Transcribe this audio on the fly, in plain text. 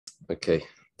Okay,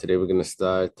 today we're going to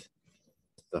start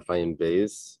Daf Ayin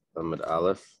Beis, Amud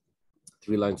Aleph,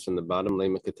 3 lines from the bottom,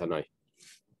 Lema Ketanai.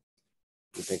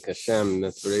 We thank Hashem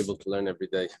that we're able to learn every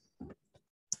day.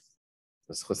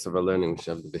 As chus of our learning, we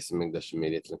should have the Beis Hamikdash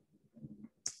immediately.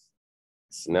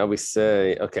 So now we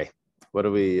say, okay,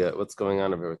 what's going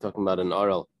on over here? We're talking about an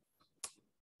oral,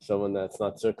 someone that's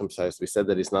not circumcised. We said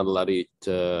that he's not allowed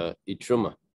to eat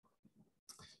truma.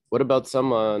 What about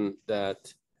someone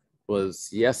that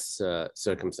was,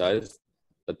 circumcised,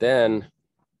 but then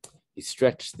he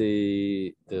stretched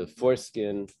the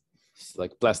foreskin,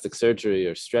 like plastic surgery,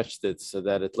 or stretched it so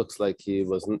that it looks like he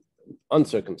was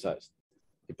uncircumcised.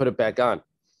 He put it back on.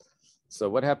 So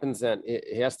what happens then?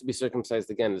 He has to be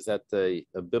circumcised again. Is that a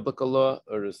biblical law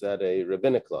or is that a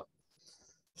rabbinic law?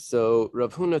 So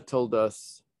Rav Huna told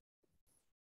us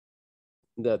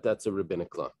that that's a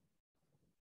rabbinic law,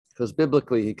 because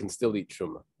biblically he can still eat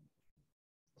truma.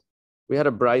 We had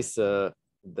a brisa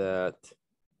that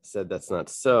said that's not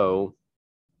so.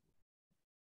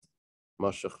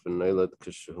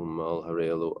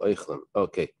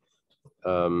 Okay.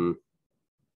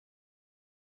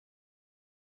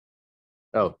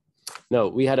 Oh no,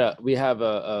 we have a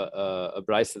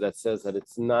brisa that says that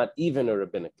it's not even a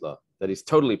rabbinic law, that is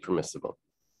totally permissible.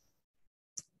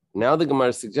 Now the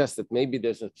Gemara suggests that maybe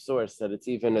there's a source that it's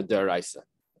even a deraisa.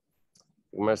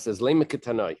 The Gemara says Lema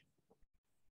Ketanai.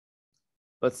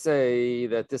 Let's say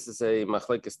that this is a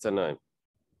machlekes tanaim.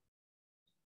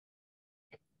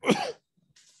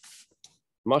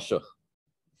 Mashuch.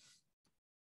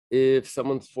 If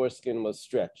someone's foreskin was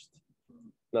stretched,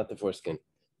 not the foreskin,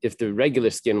 if the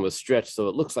regular skin was stretched so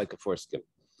it looks like a foreskin.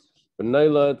 But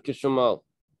nailad kishumal,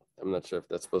 I'm not sure if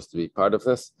that's supposed to be part of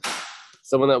this.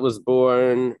 Someone that was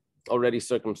born already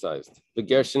circumcised.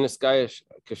 Begershin iskayish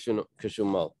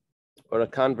kishumal, or a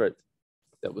convert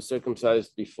that was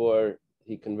circumcised before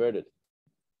he converted,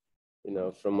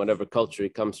 from whatever culture he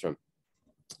comes from.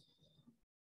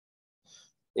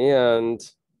 And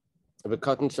if a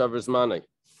cotton shaver's money,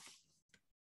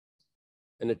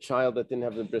 and a child that didn't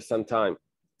have the bris on time,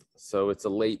 so it's a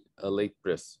late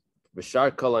bris.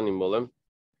 V'shar kol animulim,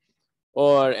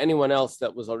 or anyone else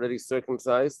that was already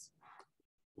circumcised.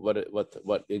 What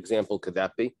example could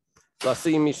that be? For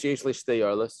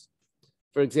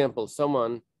example,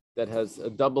 someone that has a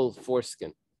double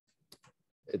foreskin.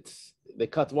 They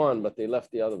cut one, but they left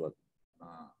the other one.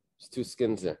 There's 2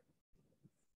 skins there.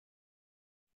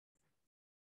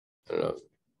 I don't know,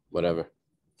 whatever.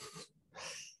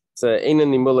 So,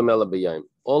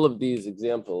 all of these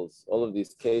examples, all of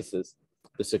these cases,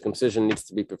 the circumcision needs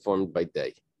to be performed by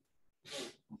day,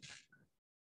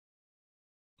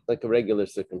 like a regular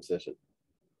circumcision.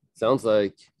 Sounds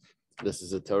like this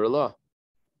is a Torah law,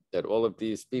 that all of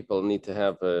these people need to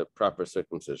have a proper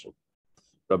circumcision.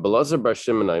 Rabbi Elazar bar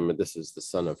Shimon, this is the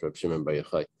son of Rabbi Shimon bar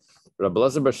Yochai. Rabbi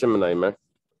Elazar bar Shimon,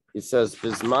 he says,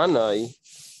 "Bizmanai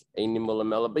eini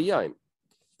mulam ela b'yayim."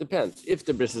 Depends. If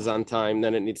the bris is on time,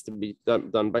 then it needs to be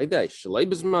done by day. Shalei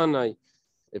bizmanai.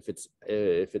 If it's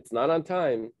not on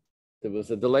time, there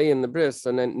was a delay in the bris,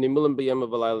 and then nimulam b'yayim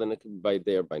v'layla, and it could be by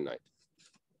day or by night.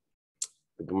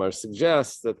 The Gemara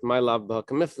suggests that my lav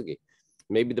b'hakamiflagi.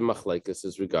 Maybe the machlekes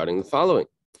is regarding the following.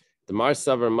 The Mar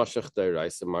Savar Mashach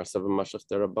Deraisa, Mar Savar Mashach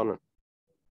Derabanan.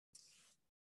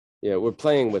 Yeah, we're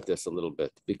playing with this a little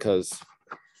bit because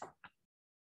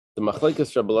the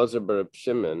machlekes Rabbi Elazar bar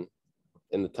Shimon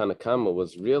in the Tanakama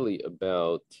was really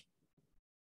about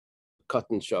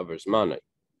cotton shavers manai.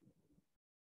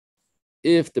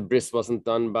 If the bris wasn't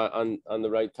done on the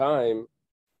right time,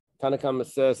 Tanakama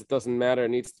says it doesn't matter, it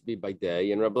needs to be by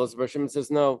day. And Rabbi Elazar bar Shimon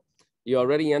says, no, you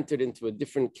already entered into a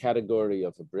different category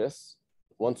of a bris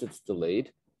once it's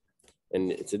delayed,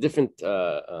 and it's a different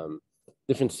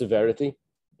severity.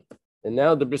 And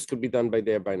now the bris could be done by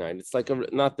day or by night. It's like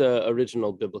not the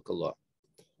original biblical law.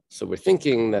 So we're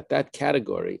thinking that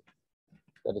category,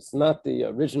 that it's not the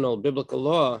original biblical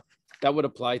law, that would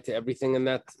apply to everything in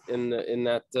that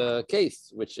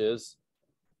case, which is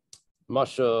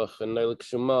Mashuch and Neilik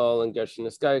Shumal and Gershin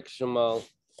Iskayik Shumal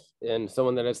and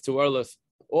someone that has 2 orlas.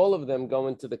 All of them go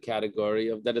into the category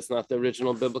of that it's not the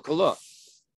original biblical law.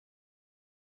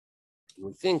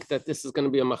 We think that this is going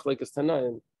to be a machlekes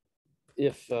tanaim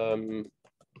if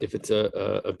it's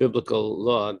a biblical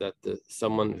law that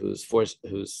someone whose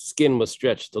skin was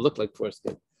stretched to look like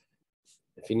foreskin,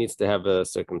 if he needs to have a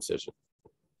circumcision.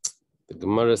 The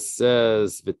Gemara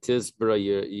says, "V'tizbra,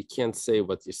 you can't say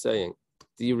what you're saying.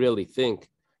 Do you really think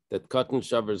that cotton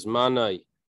shavers manai,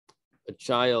 a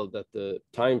child that the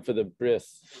time for the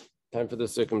bris, time for the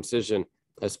circumcision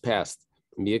has passed?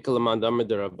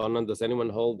 Does anyone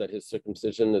hold that his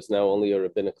circumcision is now only a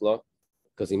rabbinic law?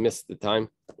 because he missed the time.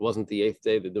 It wasn't the 8th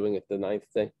day, they're doing it the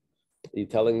 9th day. Are you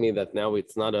telling me that now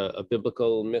it's not a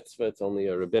biblical mitzvah, it's only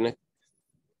a rabbinic?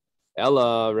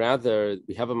 Ella, rather,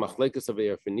 we have a machlekes over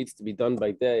here. If it needs to be done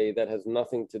by day, that has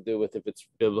nothing to do with if it's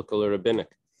biblical or rabbinic.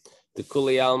 The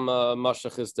kuli alma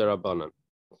mashach is the rabbanan.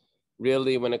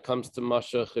 Really, when it comes to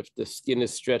mashach, if the skin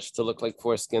is stretched to look like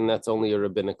foreskin, that's only a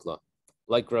rabbinic law.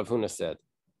 Like Rav Huna said.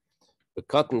 The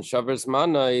cotton shavers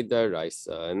manai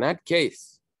deraisa. In that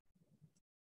case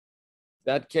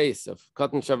of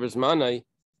cotton shavers manai,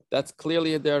 that's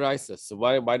clearly a deraisa. So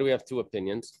why do we have two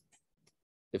opinions?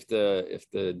 If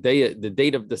the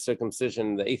date of the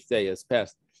circumcision, the 8th day, has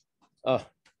passed. Oh,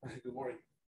 good morning.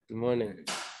 Good morning.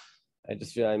 I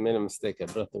just realized I made a mistake. I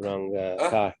brought the wrong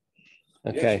car.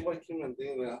 Okay.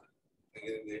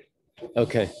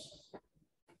 Okay.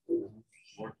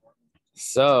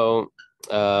 So,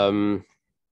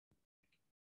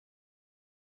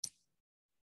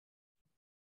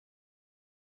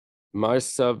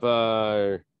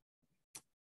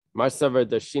 Marsavar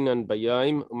Dashinan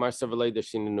Bayim, Marsavar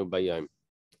Dashinanu Bayim.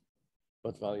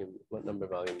 What volume? What number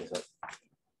volume is that?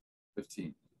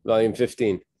 15. Volume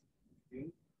 15.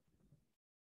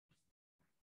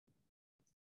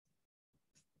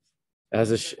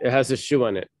 It has a shoe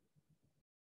on it.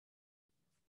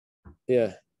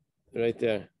 Yeah, right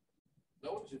there.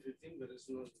 No, it's 15, but it's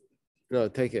not. No,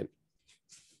 take it.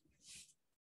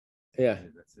 Yeah,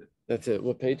 That's it. that's it.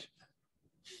 What page?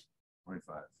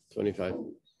 25. 25.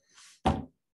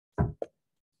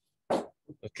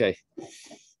 Okay.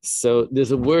 So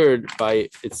there's a word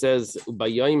it says,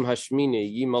 Bayayim Hashmini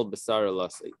Yimal Basar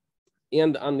Alasi.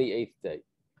 And on the 8th day.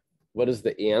 What is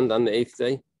the and on the 8th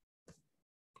day?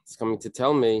 It's coming to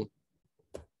tell me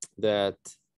that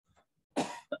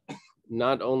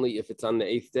not only if it's on the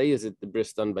 8th day is it the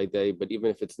bris done by day, but even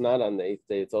if it's not on the 8th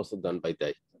day, it's also done by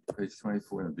day. Page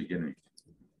 24 in the beginning.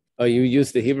 Oh, you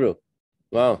used the Hebrew.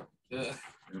 Wow. Yeah.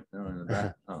 No, in the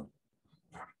back. Oh.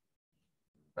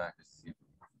 Back is Hebrew.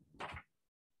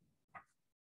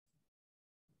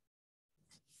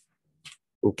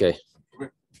 Okay.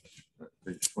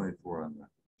 Page 24 on that.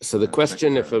 So the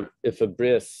question, if a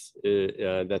bris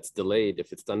that's delayed,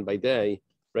 if it's done by day,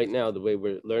 right now the way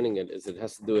we're learning it is it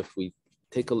has to do if we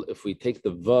take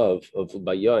the vav of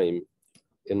bayayim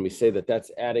and we say that that's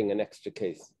adding an extra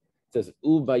case. It says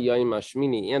u bayayim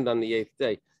ashmini, and on the 8th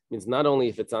day means not only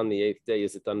if it's on the 8th day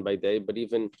is it done by day, but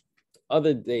even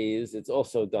other days it's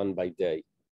also done by day.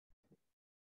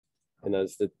 And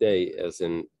as the day as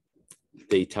in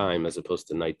daytime as opposed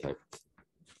to nighttime.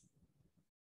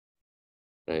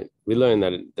 Right? We learn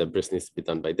that the bris needs to be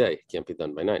done by day, it can't be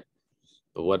done by night.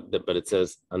 But it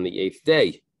says on the 8th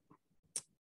day.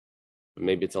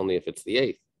 Maybe it's only if it's the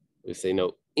 8th. We say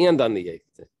no, and on the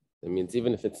 8th day. That means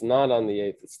even if it's not on the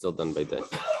 8th, it's still done by day.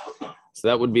 So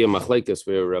that would be a machlekes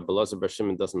where Rabbi Elazar bar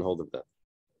Shimon doesn't hold of that.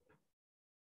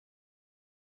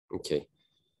 Okay.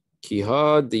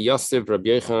 Kiha de Yosef Rabbi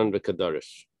Yochanan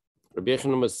v'Kadarish. Rabbi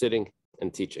Yochanan was sitting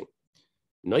and teaching.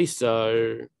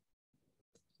 Noisar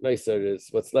is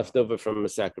what's left over from a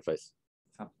sacrifice.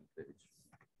 Top of the page.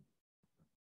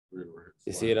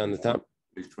 You see it on the top?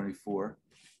 Page 24.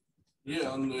 Yeah,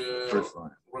 on the First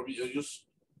line. Rabbi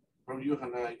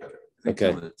Yochanan, I got it.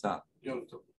 Okay. The top. Yeah, on the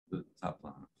top. The top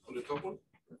line. On the top one?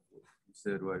 You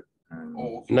said what?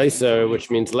 Oh, okay. Nicer, which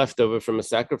means leftover from a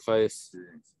sacrifice.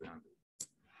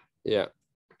 Yeah.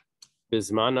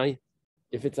 Bismanai,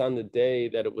 if it's on the day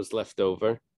that it was left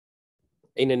over,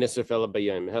 it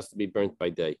has to be burnt by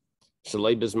day.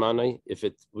 Shalai bismanai, if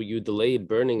you delayed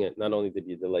burning it, not only did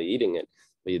you delay eating it,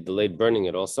 but you delayed burning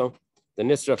it also, then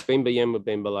nisraf bein bayem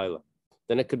bein balayla.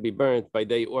 Then it could be burnt by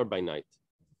day or by night.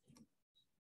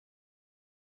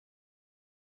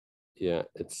 Yeah,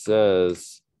 it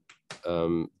says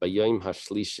bayim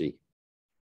hashlishi.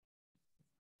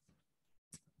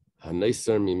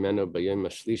 Hanaisar mimeno bayim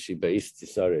hashlishi beis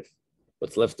tisarif.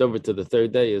 What's left over to the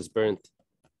 3rd day is burnt.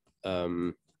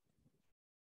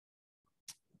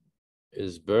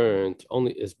 Is burnt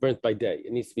by day.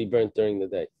 It needs to be burnt during the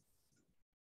day.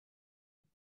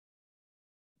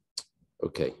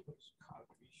 Okay.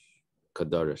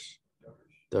 Kadarish.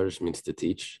 Darish means to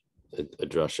teach, a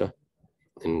drasha.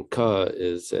 And ka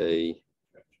is a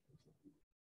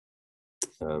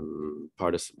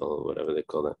participle, whatever they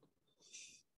call that.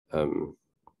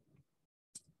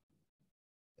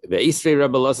 Ve'isrei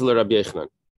Rabbi Elazar Rabbi Yochanan.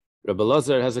 Rabbi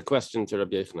Elazar has a question to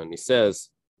Rabbi Yochanan. He says,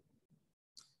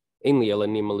 "Ein li ela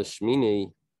nima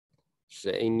lishmini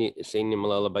she'ein nima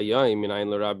ela bayayim minayin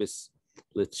l'rabis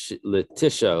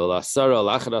l'tisha l'asara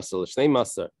l'achras l'shnei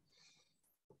masar."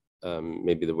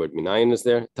 Maybe the word minayin is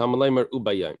there. Talmud leimer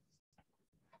ubayayim.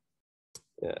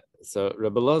 Yeah, So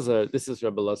Rabbi Lazar, this is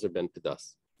Rabbi Lazar ben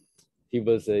Pedas. He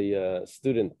was a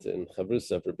student in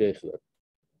Chavrusa of Rabbi Yochanan.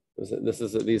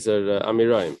 These are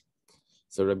Amirayim.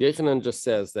 So Rabbi Yochanan just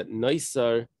says that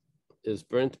Naisar is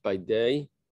burnt by day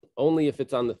only if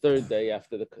it's on the third day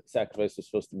after the sacrifice was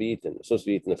supposed to be eaten. It's supposed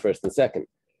to be eaten the first and second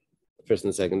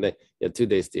day. You had 2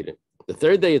 days to eat it. The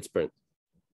third day it's burnt.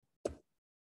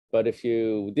 But if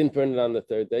you didn't burn it on the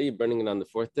third day, you're burning it on the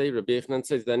fourth day. Rabbi Yochanan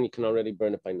says then you can already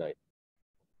burn it by night.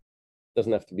 It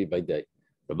doesn't have to be by day.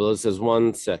 Rabbi Lazar says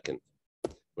 1 second.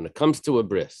 When it comes to a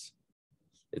bris,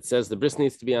 it says the bris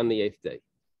needs to be on the 8th day,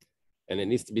 and it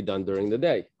needs to be done during the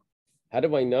day. How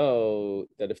do I know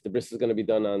that if the bris is going to be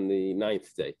done on the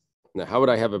 9th day? Now, how would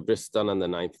I have a bris done on the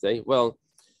 9th day? Well,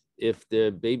 if the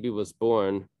baby was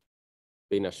born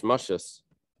bein hashmashas,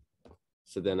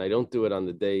 so then I don't do it on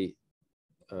the day,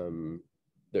 the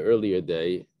earlier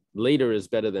day. Later is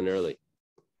better than early.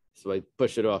 So I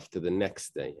push it off to the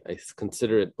next day. I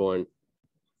consider it born,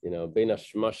 bein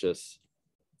hashmashas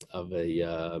of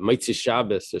a Mitzvah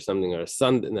Shabbos or something, or a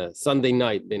Sunday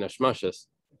night, bein hashmashas.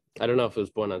 I don't know if it was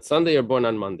born on Sunday or born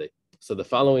on Monday. So the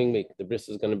following week, the bris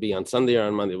is going to be on Sunday or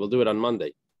on Monday. We'll do it on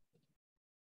Monday.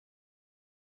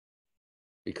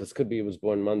 Because could be it was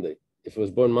born Monday. If it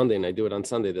was born Monday and I do it on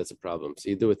Sunday, that's a problem. So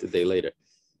you do it the day later.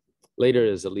 Later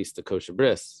is at least a kosher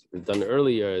bris. If done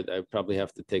earlier, I probably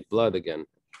have to take blood again.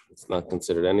 It's not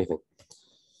considered anything.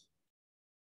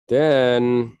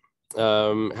 Then,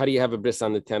 how do you have a bris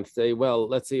on the 10th day? Well,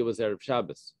 let's say it was Erev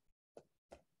Shabbos.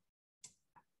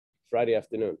 Friday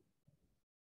afternoon.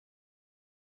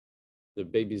 The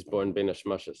baby's born bein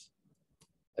hashmashas.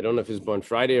 I don't know if he's born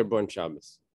Friday or born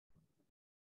Shabbos.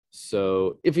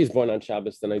 So if he's born on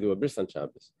Shabbos, then I do a bris on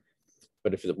Shabbos.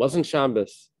 But if it wasn't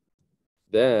Shabbos,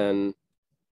 then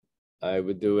I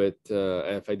would do it.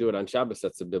 If I do it on Shabbos,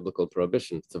 that's a biblical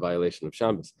prohibition. It's a violation of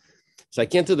Shabbos. So I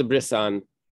can't do the bris on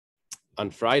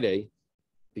Friday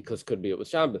because could be it was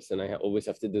Shabbos, and I always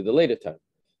have to do the later time.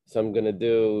 So I'm going to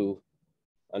do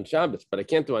on Shabbos, but I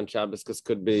can't do on Shabbos because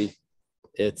could be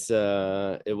it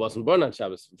wasn't born on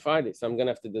Shabbos, Friday. So I'm going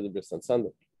to have to do the bris on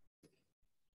Sunday.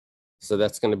 So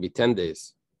that's going to be 10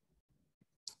 days.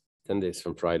 10 days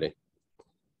from Friday.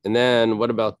 And then what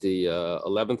about the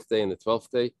 11th day and the 12th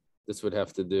day? This would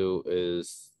have to do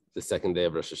is the second day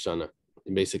of Rosh Hashanah.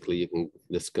 And basically,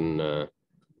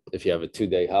 if you have a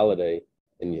 2-day holiday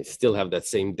and you still have that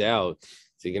same doubt,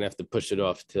 so you're going to have to push it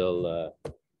off till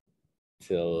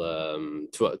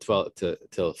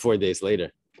 4 days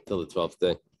later, till the 12th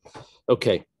day.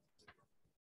 Okay.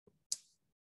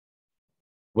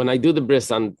 When I do the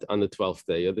bris on the 12th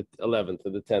day, or the 11th,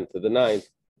 or the 10th, or the 9th,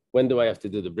 when do I have to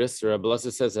do the bris? Rabbi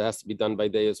Lazar says it has to be done by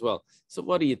day as well. So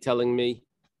what are you telling me?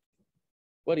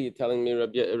 Rabbi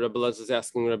Lazar is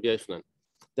asking Rabbi Yochanan,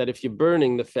 that if you're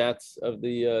burning the fats of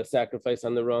the sacrifice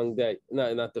on the wrong day,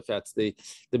 not the fats, the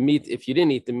meat, if you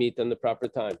didn't eat the meat on the proper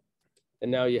time, and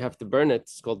now you have to burn it,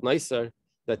 it's called Naisar,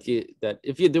 that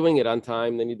if you're doing it on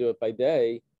time, then you do it by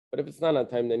day. But if it's not on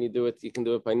time, then you can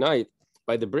do it by night,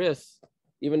 by the bris.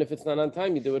 Even if it's not on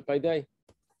time, you do it by day.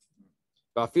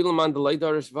 I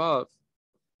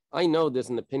know there's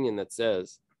an opinion that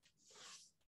says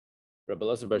Rabbi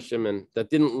Lazar bar Shimon that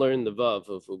didn't learn the vav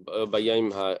of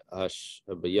Bayayim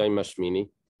Hashmini,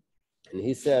 and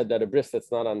he said that a bris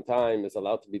that's not on time is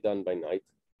allowed to be done by night.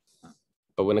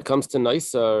 But when it comes to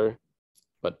Naisar,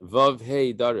 but vav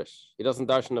hey darish, he doesn't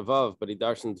darshan a vav, but he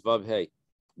darshans vav hey,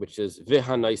 which is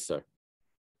viha Naisar.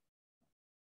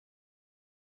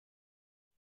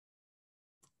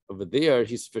 Over there,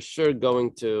 he's for sure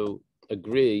going to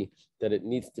agree that it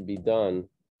needs to be done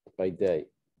by day.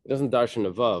 He doesn't darshan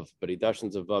a vav, but he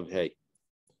darshans a vav hey.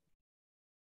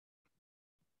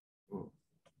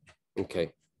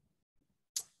 Okay.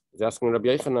 He's asking Rabbi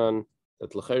Yochanan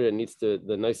that the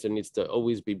Naisar needs to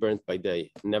always be burnt by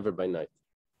day, never by night.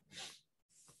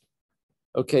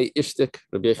 Okay, ishtik,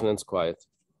 Rabbi Yochanan's quiet.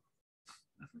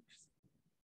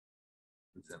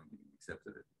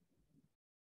 Accepted it.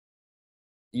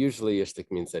 Usually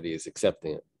ishtik means that he is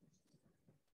accepting it.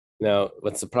 Now,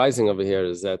 what's surprising over here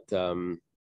is that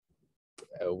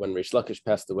when Rish Lakish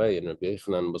passed away and Rabbi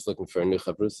Yochanan was looking for a new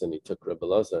chavrus and he took Rabbi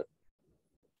Lazar,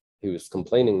 he was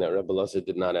complaining that Rabbi Lazar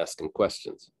did not ask him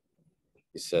questions.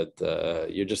 He said,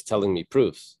 you're just telling me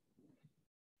proofs.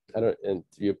 And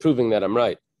you're proving that I'm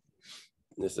right.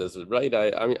 And he says, right,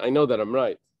 I know that I'm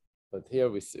right. But here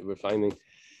we're finding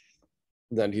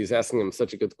that he's asking him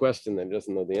such a good question that he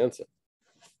doesn't know the answer.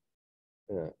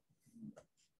 Yeah.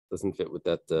 Doesn't fit with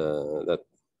that.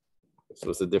 This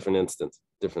was a different instance,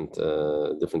 different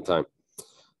time.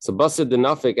 So Basar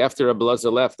Denafik, after Rabbi Lazar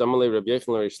left, Amalei Rabbi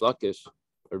Yochanan Rish Lakish,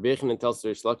 Rabbi Yochanan tells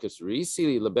Reish Lakish,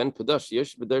 "Risili leben pedash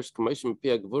yesh b'dersh k'moishim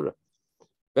pia gvura."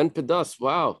 Ben Pedas,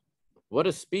 wow, what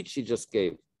a speech he just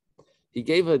gave. He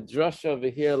gave a drush over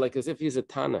here like as if he's a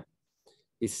Tana.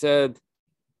 He said,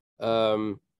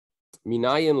 Minayin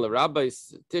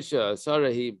l'rabbis tisha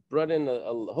asara. He brought in a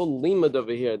whole limud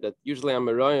over here that usually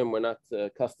Amoraim we're not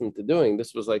accustomed to doing.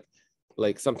 This was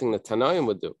like something that Tanaim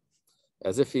would do,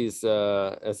 as if he's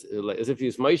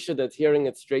Moshe that's hearing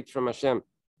it straight from Hashem.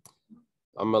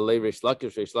 Amalei Reish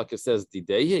Lakish says,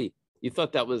 Didehi. You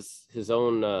thought that was his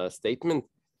own statement?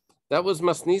 That was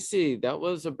Masnisi. That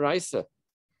was a brisa. It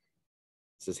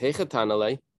says,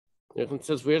 Hechatanalei. Yochanan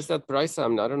says, where's that brisa?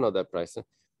 I don't know that brisa.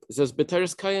 It says,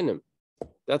 B'teres Kayanim.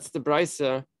 That's the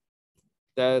brisa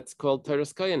that's called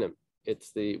Teres Kayanim.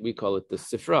 We call it the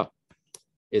Sifra.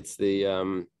 It's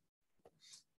the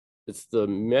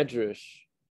medrash,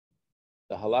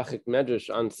 the halachic medrash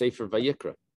on Sefer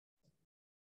Vayikra.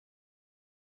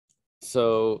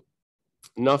 So,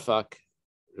 Nafak,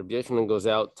 Rabbi Yochanan goes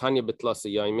out, Tanya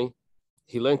Bitlasa Yomi.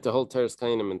 He learned the whole Teres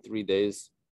Kayanim in 3 days.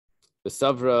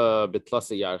 Besavra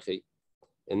Bitlasa Yarchi.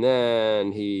 And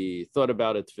then he thought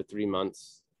about it for 3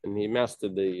 months, and he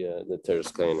mastered the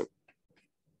Teres Kayanim.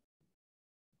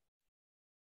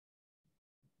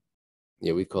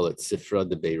 Yeah, we call it Sifra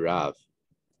de Beirav.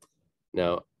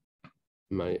 Now,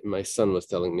 my son was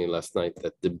telling me last night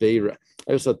that the Beirav, I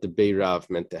always thought the Beirav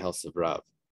meant the house of Rav.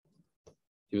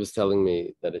 He was telling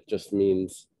me that it just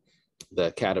means the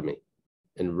academy.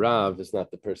 And Rav is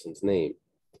not the person's name.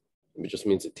 It just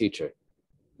means a teacher.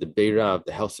 The Beirav,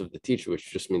 the house of the teacher, which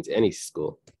just means any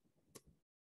school.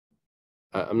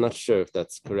 I'm not sure if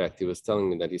that's correct. He was telling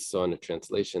me that he saw in a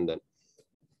translation that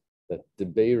the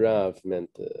Beirav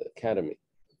meant the academy.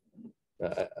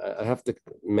 I have to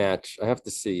match. I have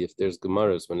to see if there's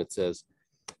Gemaras when it says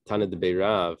Tana de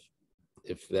Beirav,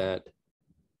 if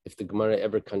the Gemara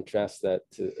ever contrasts that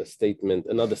to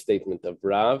another statement of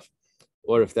Rav,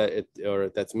 or if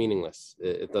that's meaningless.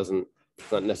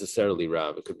 It's not necessarily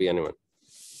Rav. It could be anyone.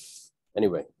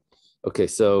 Anyway, okay.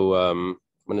 So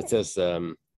when it says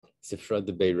Sifra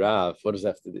de Beirav, what does that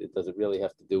have to do? Does it really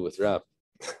have to do with Rav?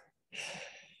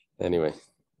 Anyway.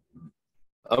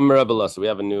 So we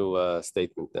have a new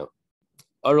statement now.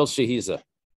 Aral Shehiza.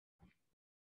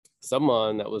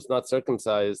 Someone that was not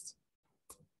circumcised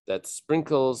that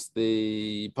sprinkles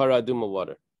the paraduma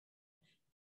water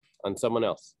on someone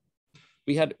else.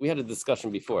 We had a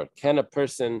discussion before. Can a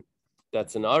person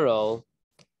that's an Aral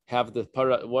have the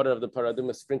water of the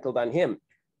paraduma sprinkled on him?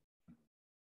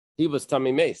 He was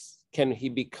Tamei Meis. Can he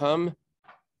become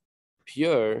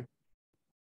pure?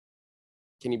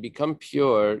 Can he become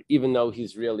pure even though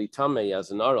he's really tamei as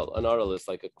an aral? An aral is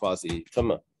like a quasi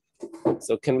tama.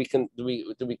 So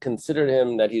do we consider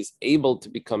him that he's able to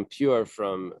become pure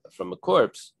from a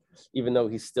corpse, even though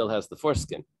he still has the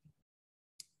foreskin?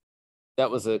 That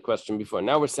was a question before.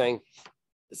 Now we're saying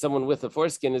someone with a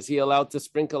foreskin, is he allowed to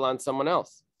sprinkle on someone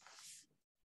else?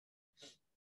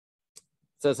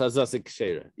 It says Hazasik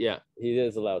Sheira. Yeah, he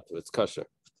is allowed to. It's kosher.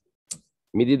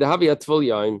 Mididahavi atful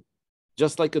yaim,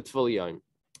 just like a tful yaim.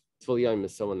 Tful yaim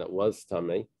is someone that was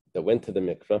tamei, that went to the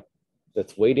mikveh,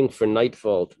 that's waiting for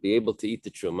nightfall to be able to eat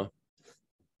the truma.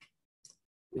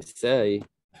 We say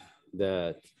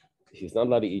that he's not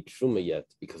allowed to eat truma yet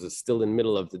because it's still in the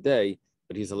middle of the day,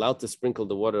 but he's allowed to sprinkle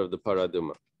the water of the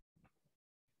paraduma.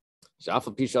 Yeah,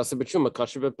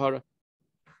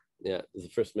 it's the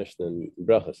first Mishnah in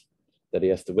Brachas that he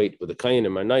has to wait with the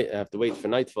kayanim or night. Have to wait for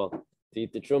nightfall to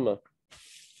eat the truma.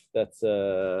 That's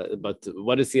but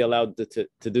what is he allowed to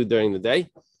do during the day?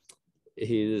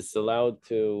 He's allowed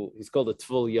to. He's called a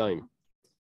tvul yaim.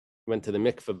 Went to the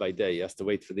mikveh by day. He has to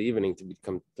wait for the evening to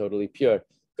become totally pure.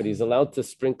 But he's allowed to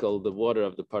sprinkle the water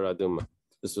of the paraduma.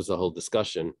 This was a whole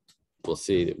discussion. We'll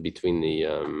see between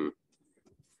the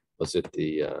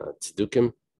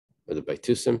tzedukim or the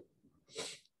baitusim,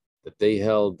 that they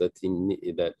held that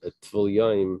a tvul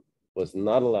yaim was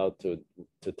not allowed to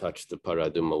touch the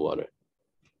paraduma water.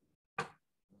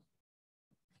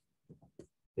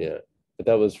 Yeah, but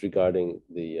that was regarding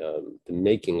the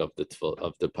making of the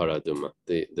paraduma,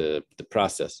 the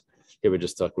process. Here we're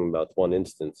just talking about one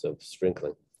instance of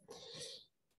sprinkling.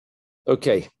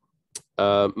 Okay,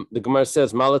 the Gemara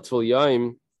says Malatul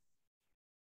Yaim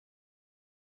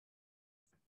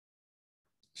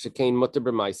Shekain Mutter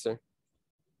B'Maiser.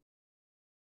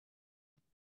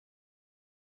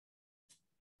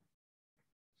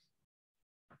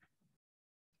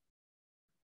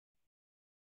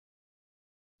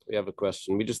 We have a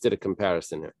question. We just did a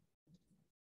comparison here.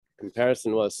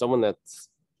 Comparison was someone that's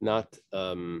not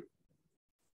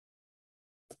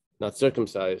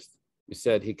circumcised, We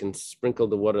said he can sprinkle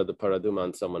the water of the paraduma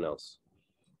on someone else.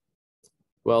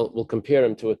 Well, we'll compare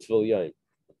him to a Tvil Yom.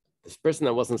 This person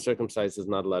that wasn't circumcised is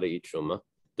not allowed to eat Truma.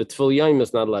 The Tvil Yom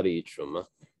is not allowed to eat Truma.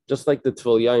 Just like the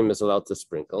Tvil Yom is allowed to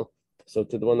sprinkle, so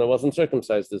to the one that wasn't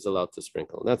circumcised is allowed to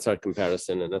sprinkle. That's our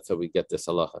comparison, and that's how we get this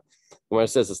halacha. Gemara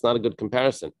says it's not a good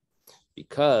comparison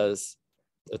because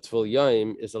a Tvil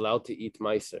Yom is allowed to eat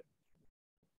Meiser.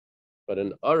 But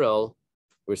an Aral,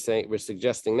 we're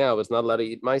suggesting now, is not allowed to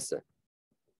eat Meiser.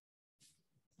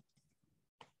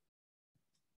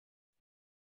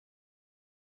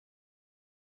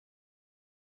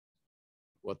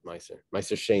 What Meiser?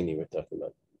 Meiser Sheni we're talking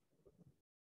about.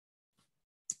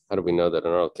 How do we know that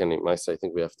an Aral can't eat Meiser? I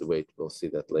think we have to wait. We'll see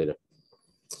that later.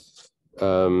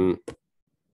 The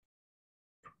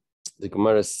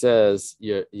Gemara says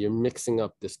you're mixing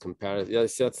up this comparison. Yeah,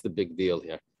 see, that's the big deal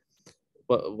here.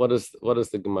 What does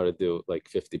the Gemara do like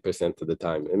 50% of the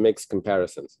time? It makes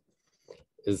comparisons.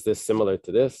 Is this similar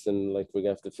to this? And like we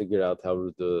have to figure out how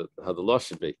the law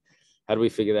should be. How do we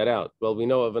figure that out? Well, we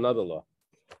know of another law.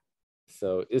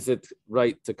 So is it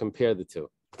right to compare the two?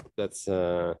 That's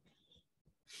so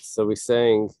we're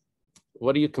saying,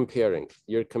 what are you comparing?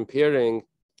 You're comparing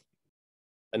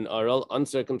an Aral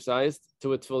uncircumcised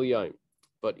to a Tvil Yom.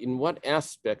 But in what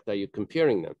aspect are you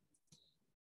comparing them?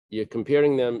 You're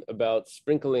comparing them about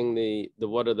sprinkling the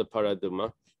water of the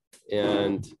paraduma,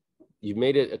 and you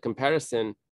made it a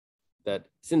comparison that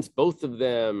since both of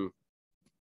them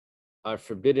are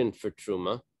forbidden for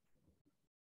truma,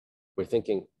 we're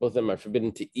thinking both of them are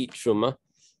forbidden to eat truma,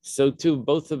 so too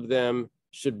both of them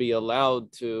should be allowed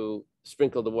to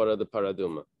sprinkle the water of the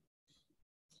paraduma.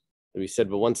 And we said,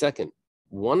 but 1 second,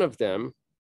 one of them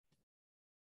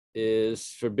is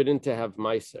forbidden to have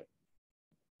meiser.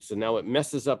 So now it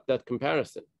messes up that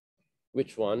comparison.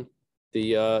 Which one?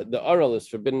 The Aral is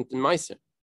forbidden in meiser.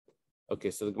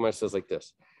 Okay, so the Gemara says like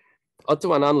this.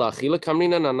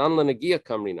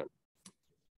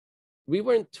 We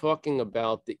weren't talking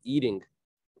about the eating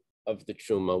of the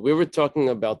truma. We were talking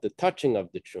about the touching of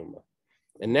the truma.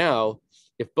 And now,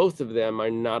 if both of them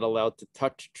are not allowed to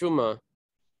touch truma,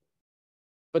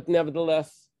 but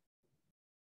nevertheless,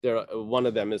 one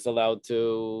of them is allowed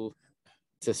to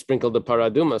sprinkle the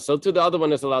paraduma, so too the other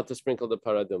one is allowed to sprinkle the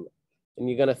paraduma. And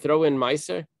you're going to throw in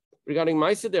meiser? Regarding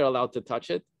meiser, they're allowed to touch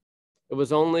it. It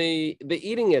was only the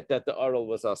eating it that the Aral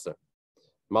was aser.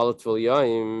 Malatvil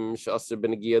yaim she'aser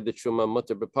b'negia the truma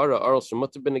mutter b'para Aral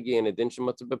she'mutter b'negia and edin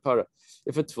she'mutter b'para.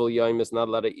 If a tvil yaim is not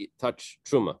allowed to touch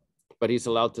truma, but he's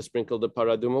allowed to sprinkle the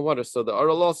paraduma water, so the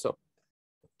Aral also,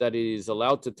 that he's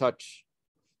allowed to touch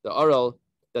the Aral,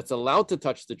 that's allowed to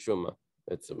touch the truma.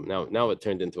 It's now it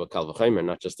turned into a kal v'chomer,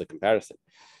 not just a comparison.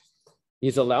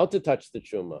 He's allowed to touch the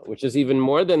truma, which is even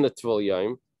more than the tvil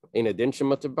yaim. In addition,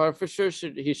 for sure,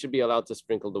 he should be allowed to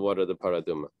sprinkle the water of the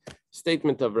paraduma.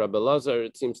 Statement of Rabbi Lazar,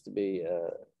 it seems to be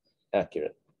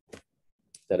accurate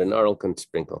that an Aral can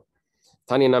sprinkle.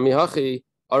 Tanya namihachi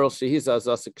Aral shehiza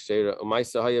azasik sheira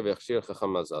umaysa haya v'chshir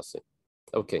chacham azasi.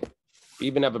 Okay, we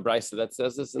even have a brisa that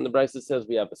says this, and the brisa says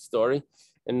we have a story,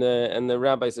 and the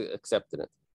rabbis accepted it.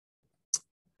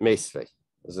 Meisvei,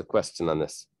 there's a question on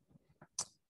this.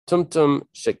 Tumtum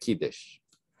shekidish.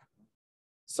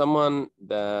 Someone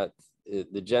that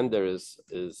the gender is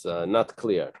not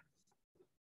clear.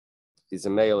 He's a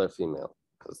male or female,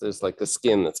 because there's like a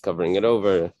skin that's covering it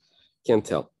over. Can't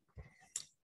tell.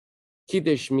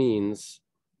 Kiddush means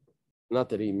not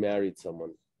that he married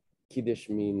someone. Kiddush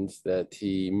means that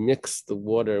he mixed the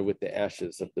water with the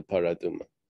ashes of the paraduma.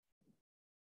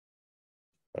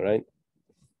 All right?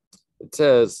 It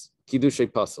says,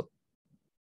 Kiddushay pasel.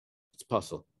 It's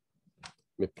pasel.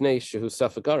 Mipnei shehu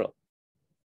safek aral.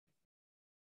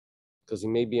 Because he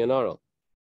may be an Aral.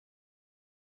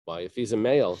 Why? If he's a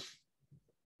male,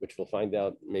 which we'll find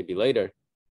out maybe later,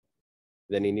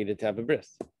 then he needed to have a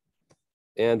bris.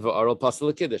 And v'Aral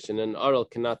pasel kiddush, and an Aral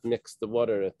cannot mix the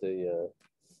water at the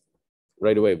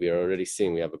right away. We are already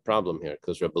seeing we have a problem here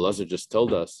because Rebbe Lazar just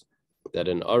told us that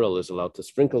an Aral is allowed to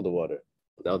sprinkle the water.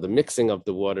 Now the mixing of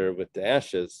the water with the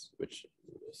ashes, which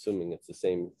assuming it's the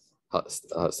same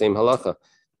halacha,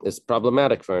 is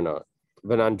problematic for an Aral.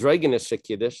 But androgynous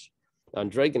shekiddush,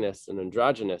 androgynous and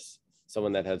androgynous,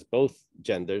 someone that has both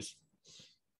genders,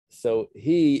 so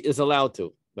he is allowed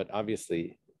to, but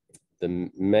obviously the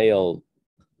male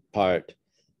part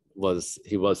was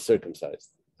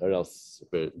circumcised, or else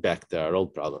we're back to our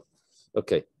old problem.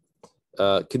 Okay,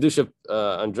 kedusha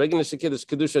androgynous shekiddush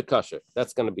kedusha kasher,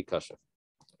 that's going to be kasher.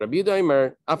 Rabbi Yehuda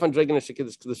Omer af androgynous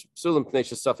shekiddush kedusha psulim pnei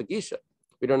shesafek isha.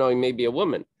 We don't know, he may be a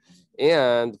woman,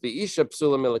 and the isha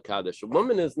psulim ilakadosh. A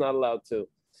woman is not allowed to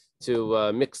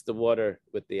to mix the water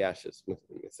with the ashes,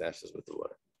 mix ashes with the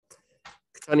water.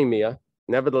 Ketani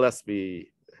nevertheless,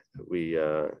 we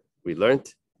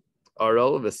learned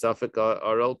Arol v'safek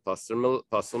Arol pasal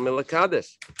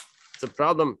milakadesh. It's a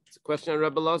problem. It's a question of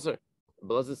Rebbe Lazar.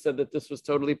 Rebbe Lazar said that this was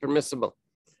totally permissible.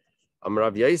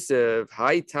 Rav Yosef,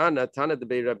 Hi Tana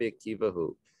de Rabbi Akiva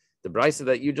hu. The brisa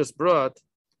that you just brought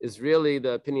is really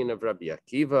the opinion of Rabbi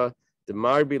Akiva, the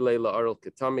Marbi Leila Arol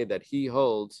Ketami, that he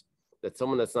holds that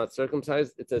someone that's not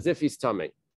circumcised, it's as if he's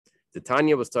tummy. The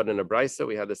Tanya was taught in a brisa.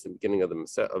 We had this in the beginning of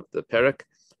the parak.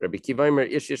 Rabbi Kiva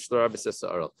Ish Rabbi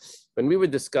Arol. When we were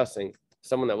discussing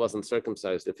someone that wasn't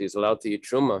circumcised, if he's allowed to eat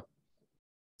truma,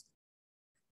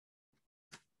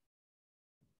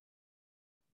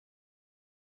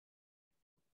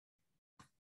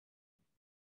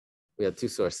 we had two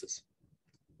sources.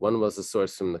 One was a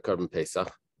source from the Korban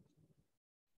Pesach.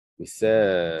 We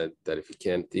said that if you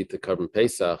can't eat the Korban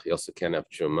Pesach, you also can't have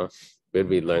truma. Where did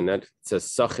we learn that? It says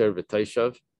Sacher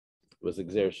v'Taishav. It was a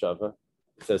Gzer Shava.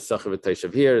 It says Sacher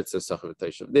v'Taishav here. It says Sacher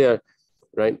v'Taishav there.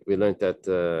 Right? We learned that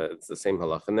it's the same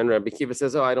halach. And then Rabbi Kiva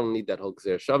says, oh, I don't need that whole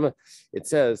Gzer Shava. It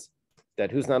says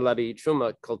that who's not allowed to eat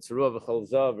truma, called Tzarua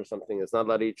v'Chol Zav or something, is not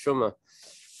allowed to eat truma.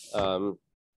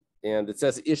 And it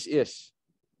says Ish.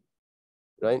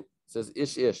 Right? It says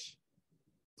Ish.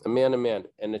 A man.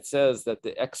 And it says that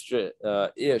the extra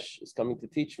Ish is coming to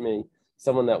teach me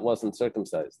someone that wasn't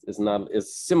circumcised is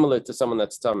similar to someone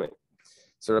that's tamei.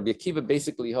 So Rabbi Akiva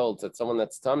basically holds that someone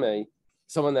that's tamei,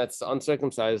 someone that's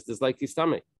uncircumcised is like he's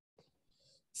tamei.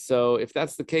 So if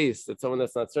that's the case, that someone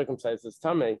that's not circumcised is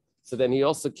tamei, so then he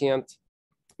also can't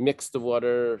mix the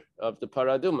water of the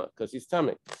paraduma because he's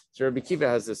tamei. So Rabbi Akiva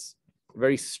has this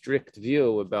very strict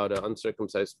view about an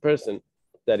uncircumcised person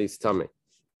that he's tamei.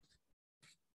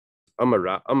 Amar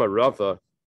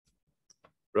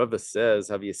Rava says,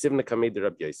 "Have you seen the Kamid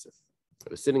Rabbi Yosef?" I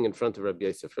was sitting in front of Rabbi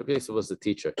Yosef. Rabbi Yosef was the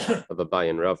teacher of Abai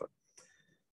and Rava.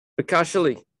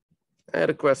 Bekashali, I had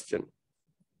a question.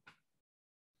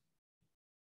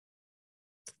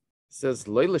 It says,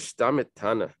 "Lo l'shtamit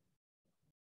tana."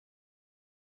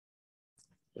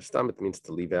 L'shtamit means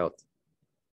to leave out.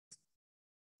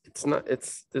 It's not.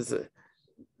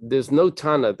 There's no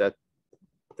tana that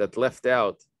left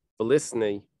out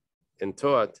v'lisnei and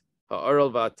taught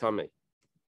ha'aral va'atame.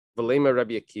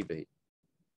 Rabbi Akiva.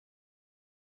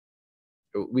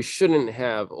 We shouldn't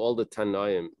have all the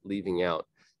Tanaim leaving out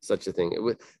such a thing.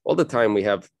 All the time we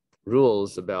have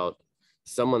rules about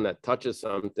someone that touches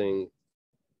something,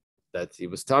 that he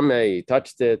was tamei, he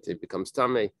touched it, it becomes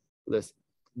tamei.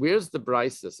 Where's the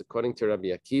brises, according to Rabbi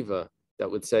Akiva,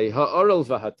 that would say ha'aral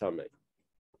v'hatamei?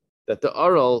 That the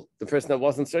aral, the person that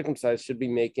wasn't circumcised, should be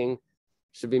making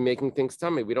things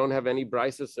tamei. We don't have any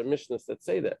brises or mishnahs that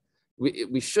say that.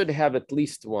 We should have at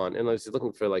least one, and I was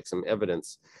looking for like some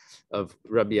evidence of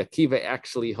Rabbi Akiva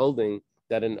actually holding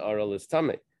that an aral is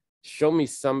tamei. Show me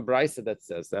some brisa that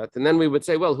says that, and then we would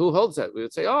say, well, who holds that? We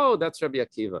would say, oh, that's Rabbi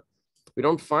Akiva. We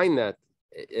don't find that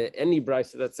any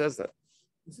brisa that says that.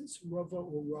 Is this Rava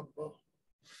or Rabba?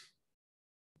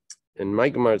 In my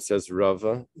Gemara it says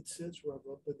Rava. It says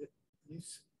Rava, but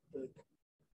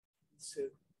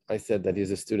I said that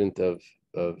he's a student of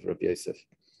Rabbi Yosef.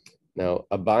 Now,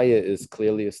 Abaya is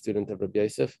clearly a student of Rabbi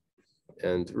Yosef,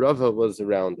 and Rava was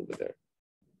around over there.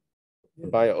 yeah,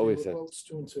 Abaya always said. Both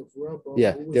students of Rabba.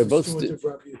 Yeah, they're both students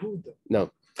of Rabbi Yehuda.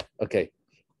 No, okay.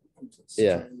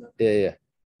 Yeah.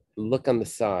 Look on the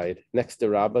side next to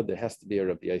Rabba. There has to be a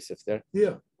Rabbi Yosef there.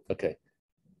 Yeah. Okay.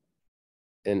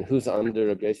 And who's under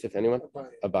Rabbi Yosef? Anyone?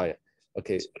 Abaya.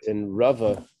 Okay. And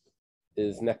Rava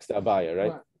is next to Abaya,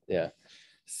 right? Yeah.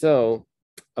 So.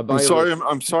 I'm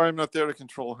sorry I'm not there to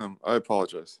control him. I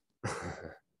apologize.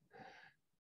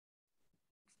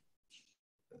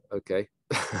 Okay.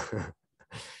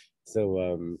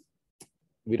 So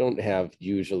we don't have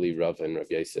usually Rav and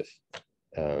Rabbi Yosef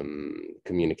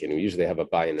communicating. We usually have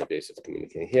Abai and Rabbi Yosef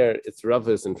communicating. Here it's Rav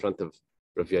is in front of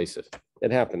Rabbi Yosef.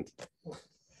 It happened.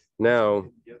 Now.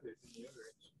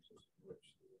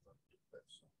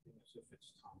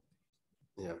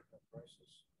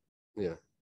 Yeah.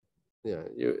 Yeah,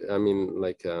 I mean,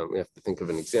 like we have to think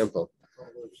of an example.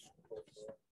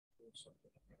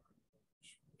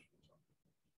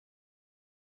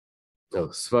 Oh,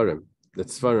 Svarim. The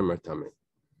Svarim are tamei.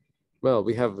 Well,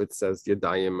 we have, it says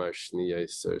Yadayim are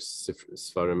Shniyos or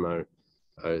Svarim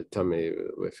are tamei.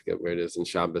 I forget where it is in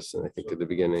Shabbos, and I think at the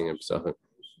beginning of Pesach.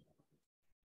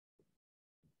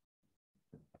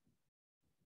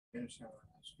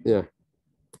 Yeah,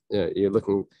 you're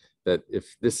looking. That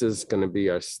if this is going to be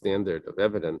our standard of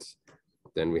evidence,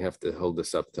 then we have to hold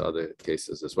this up to other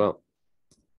cases as well.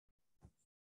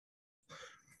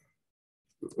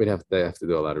 They have to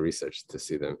do a lot of research to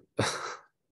see them.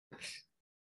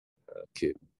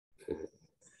 Cute.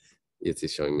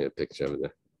 It's showing me a picture of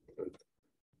the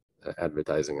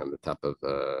advertising on the top of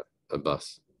a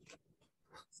bus.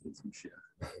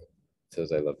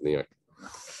 Says I love New York.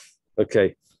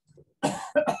 Okay.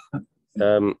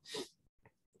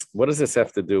 What does this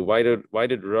have to do? Why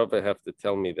did Rava have to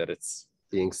tell me that it's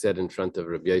being said in front of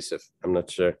Rabbi Yosef? I'm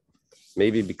not sure.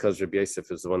 Maybe because Rabbi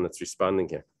Yosef is the one that's responding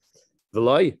here.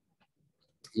 V'loi,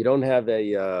 you don't have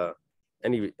any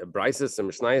brises and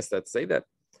mishnayos that say that.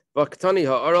 V'aktani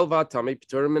ha'aral v'atami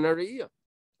p'turim min hariyah.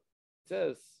 It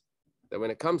says that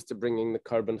when it comes to bringing the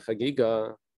carbon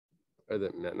chagiga, or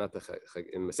not the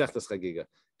in Masechtas chagiga,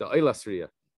 the oilas riyah,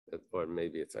 or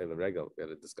maybe it's oila regel. We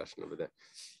had a discussion over there.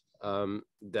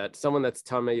 That someone that's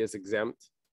tamei is exempt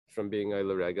from being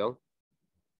oila regel,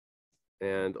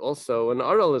 and also an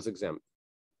aral is exempt.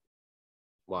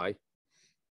 Why?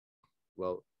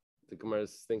 Well, the Gemara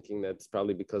is thinking that's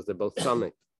probably because they're both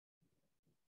tamei.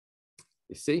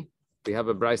 You see, we have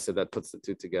a brisa that puts the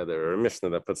two together, or a mishnah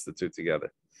that puts the two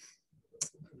together.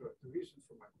 The reason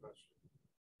for my question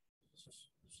is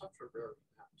such a rare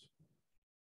event.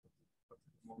 But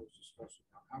the most discussion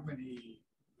now, how many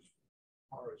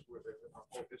horrors were there in our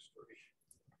whole history?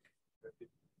 And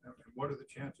what are the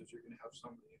chances you're going to have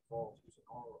somebody involved who's an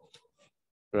horror?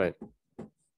 Right. I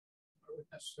wouldn't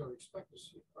necessarily expect to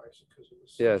see a price because it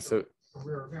was a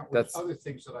rare event. That's other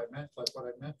things that I meant, like what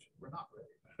I mentioned, were not rare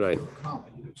events. Right. They were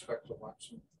common. You'd expect to watch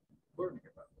some learning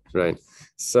about it. Right.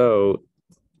 So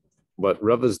what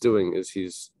Rav is doing is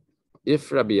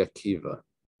if Rabbi Akiva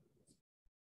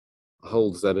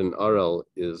holds that an aral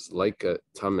is like a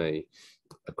tamei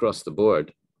across the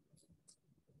board,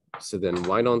 so then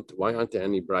why aren't there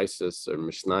any brises or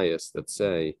mishnayos that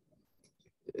say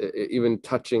even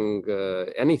touching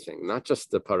anything, not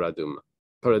just the paraduma?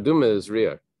 Paraduma is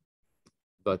rare,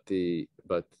 but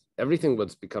everything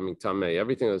was becoming tamei.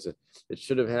 Everything it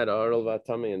should have had aral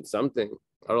vatame and something.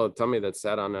 Aral vatame that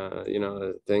sat on a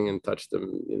thing and touched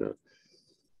them.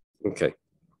 Okay.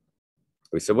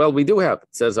 We said, well, we do have.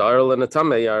 It says aral and a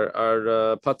tamei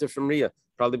are pater from riyah,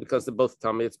 probably because they're both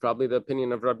tamei. It's probably the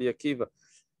opinion of Rabbi Akiva.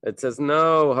 It says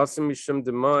no, hasim mishum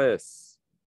de moyes.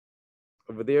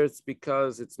 Over there, it's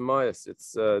because it's moyes.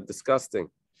 It's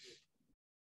disgusting.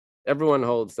 Everyone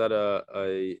holds that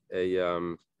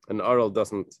an aral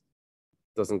doesn't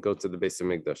go to the Beis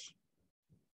Hamikdash.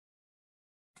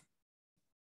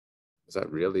 Is that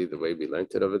really the way we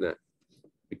learned it over there?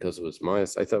 Because it was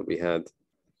moyes? I thought we had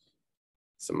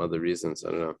some other reasons. I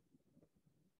don't know.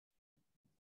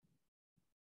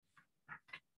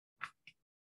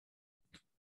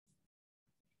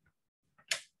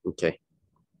 Okay.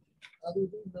 How do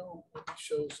we know when he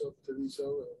shows up to the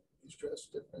Zohar, he's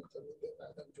dressed different? I mean, they're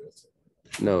not undressing.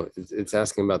 No, it's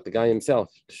asking about the guy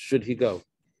himself. Should he go?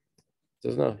 It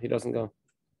says no, he doesn't go.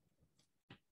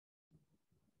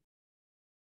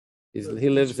 He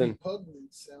lives in.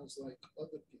 Repugnant sounds like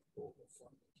other people will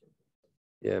find it.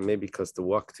 Yeah, maybe because to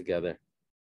walk together.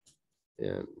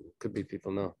 Yeah, could be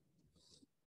people know.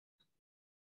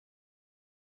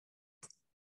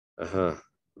 I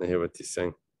hear what he's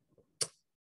saying.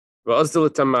 Now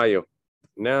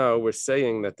we're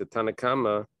saying that the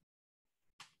Tanakama,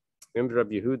 remember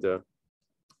Rabbi Yehuda,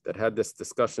 that had this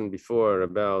discussion before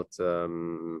about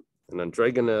an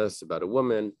androgynous, about a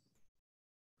woman,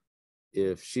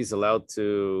 if she's allowed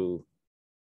to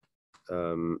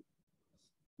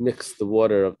mix the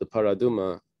water of the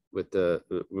paraduma with the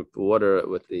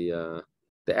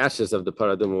ashes of the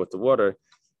paraduma with the water,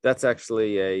 that's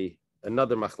actually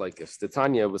another machlokes. The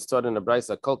Tanya was taught in a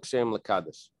brisa, kol kshem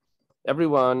lekadish.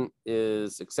 Everyone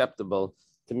is acceptable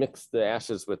to mix the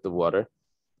ashes with the water,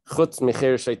 chutz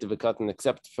mecher sheite v'katan,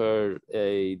 except for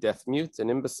a deaf mute,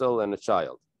 an imbecile, and a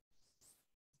child.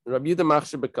 Rabbi Yehuda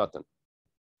machshir b'katan.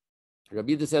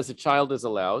 Rabbi Yehuda says a child is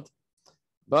allowed,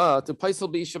 but to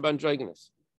paisel b'isha b'androgynous,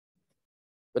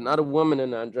 but not a woman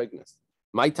in androgynous.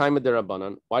 My time of the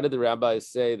Rabbanan. Why did the rabbis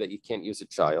say that you can't use a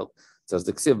child? It says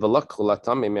the ksiv v'lakhu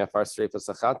latame me'afar sreifas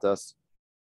achatas.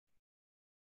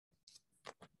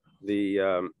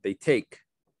 They take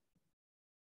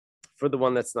for the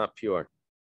one that's not pure,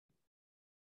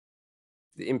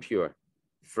 the impure,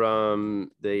 from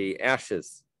the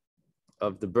ashes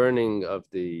of the burning of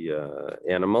the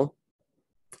animal.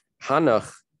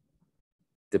 Hanach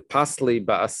de pasli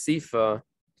ba'asifa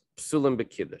psulim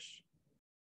b'kiddush.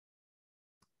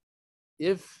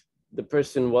 If the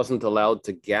person wasn't allowed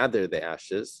to gather the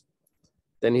ashes,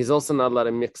 then he's also not allowed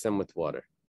to mix them with water.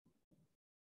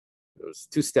 There's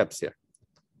two steps here.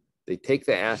 They take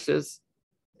the ashes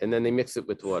and then they mix it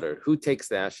with water. Who takes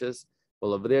the ashes?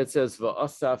 Well, over there it says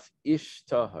va'asaf ish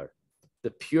tahar.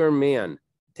 The pure man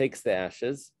takes the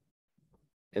ashes,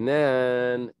 and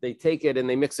then they take it and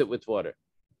they mix it with water.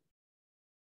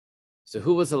 So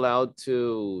who was allowed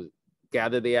to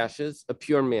gather the ashes? A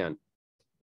pure man.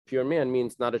 Pure man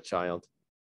means not a child.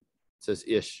 It says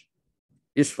ish.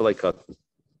 Ish v'leikat.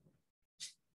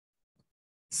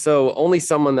 So only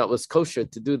someone that was kosher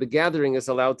to do the gathering is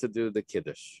allowed to do the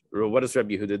kiddush. What does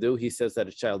Rabbi Yehuda do? He says that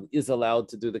a child is allowed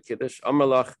to do the kiddush.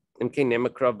 Amalach imkein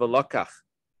nemakra v'lakach.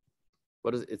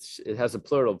 What is it? It has a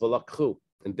plural v'lakchu,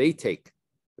 and they take.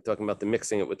 We're talking about the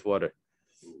mixing it with water.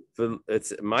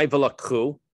 It's my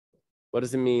v'lakchu. What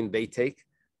does it mean? They take.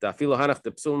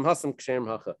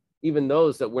 Even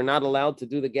those that were not allowed to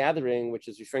do the gathering, which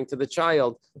is referring to the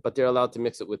child, but they're allowed to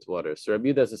mix it with water. So Rabbi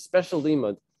Yehuda has a special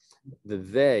limud. The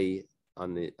they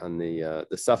on the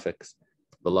suffix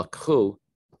v'lakchu,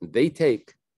 they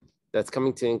take. That's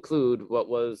coming to include what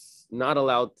was not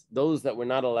allowed, those that were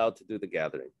not allowed to do the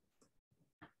gathering.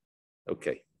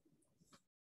 Okay.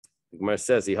 The Gemara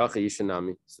says,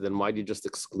 so then why do you just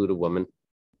exclude a woman?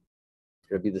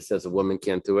 Rabbi Yehuda says a woman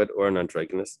can't do it, or an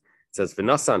androgynous. It says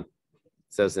v'nasan. It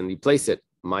says, and you place it,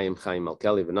 mayim chayim al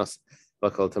keli v'nas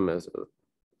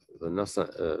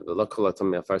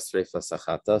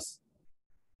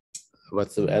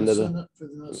what's the end of the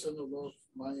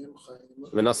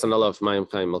v'nasan alav mayim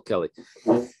chayim al keli?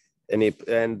 And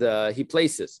he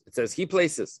places. It says he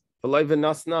places. V'loy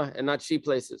v'nasna, and not she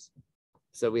places.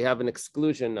 So we have an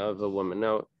exclusion of a woman.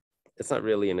 Now, it's not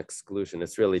really an exclusion.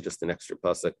 It's really just an extra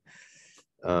pasuk.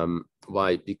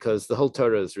 Why? Because the whole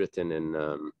Torah is written in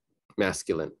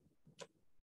masculine.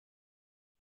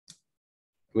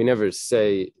 We never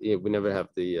say. We never have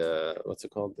the what's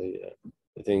it called?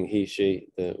 The thing he, she.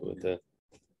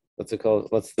 What's it called?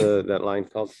 What's that line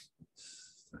called?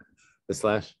 The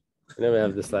slash. We never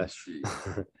have the slash.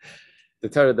 The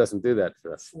Torah doesn't do that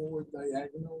for us. Forward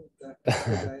diagonal.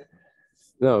 Back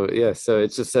No, yeah. So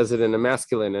it just says it in a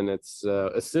masculine, and it's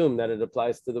assumed that it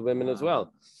applies to the women as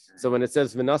well. So when it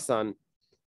says v'nasan,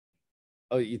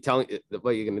 you're going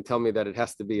to tell me that it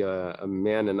has to be a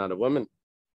man and not a woman?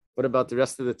 What about the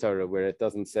rest of the Torah where it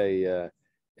doesn't say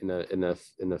in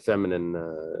a feminine,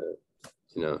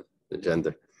 the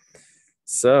gender?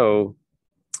 So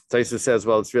Taisa says,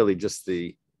 well, it's really just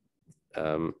the.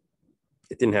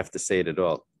 It didn't have to say it at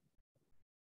all.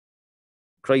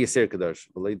 Taisa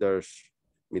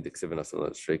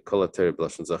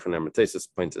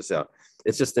points this out.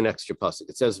 It's just an extra pasuk.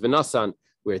 It says v'nasan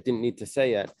where it didn't need to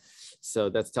say it, so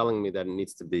that's telling me that it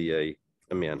needs to be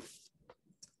a man.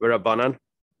 Rabbanan.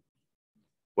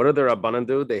 What do the Rabbanan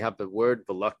do? They have the word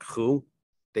v'lakchu.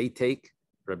 They take.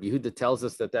 Rabbi Yehuda tells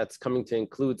us that that's coming to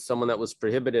include someone that was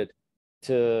prohibited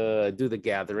to do the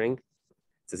gathering. It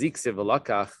says iksiv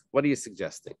v'lakach. What are you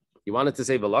suggesting? You wanted to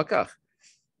say v'lakach,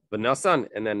 v'nasan,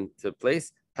 and then to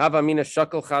place. Havamina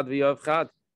shakal chad v'yov chad.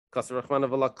 Kasar rachmana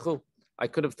v'lakchu. I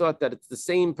could have thought that it's the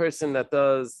same person that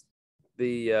does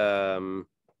the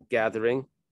gathering.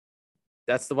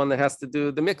 That's the one that has to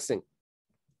do the mixing.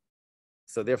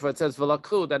 So therefore it says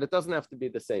v'lakchu, that it doesn't have to be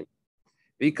the same.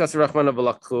 V'kasar rachmana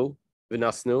v'lakchu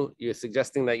v'nasnu. You're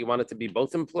suggesting that you want it to be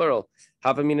both in plural.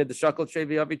 Havamina the shakal trei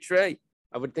v'yavi trei.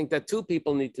 I would think that two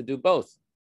people need to do both.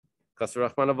 Kasar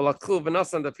rachmana v'lakchu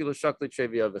v'nasan the filu shakli trei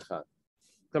v'yavi chad.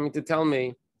 Coming to tell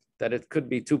me that it could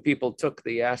be two people took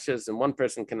the ashes and one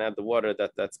person can add the water,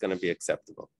 that's going to be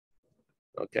acceptable.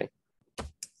 Okay.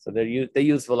 So they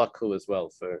use v'lakhu as well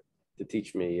to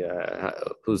teach me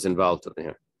who's involved in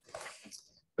here.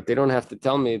 But they don't have to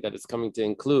tell me that it's coming to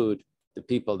include the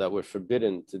people that were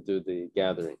forbidden to do the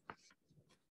gathering.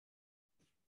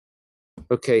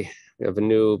 Okay, we have a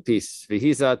new piece.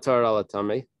 V'hiza tar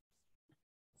alatame.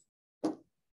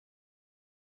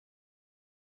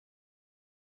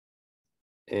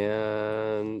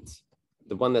 And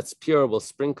the one that's pure will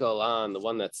sprinkle on the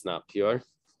one that's not pure.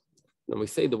 When we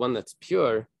say the one that's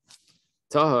pure,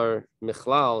 tahar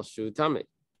michlal shu tame.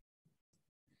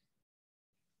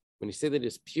 When you say that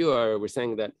he's pure, we're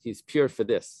saying that he's pure for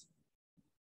this.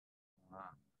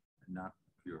 Not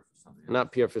pure for something else.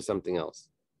 Not pure for something else.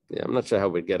 Yeah, I'm not sure how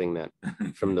we're getting that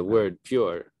from the word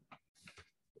pure.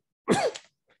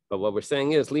 But what we're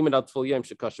saying is, limit out full yom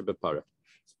shekasher bepara.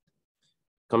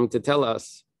 Coming to tell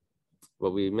us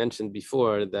what we mentioned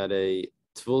before, that a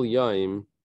tvul yom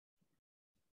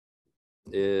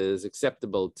is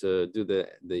acceptable to do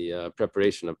the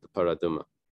preparation of the paraduma.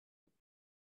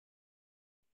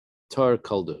 Tar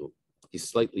kaldahu, he's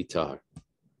slightly tar.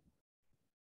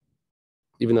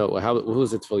 Even though,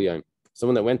 who's a tvul yom?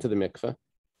 Someone that went to the mikveh,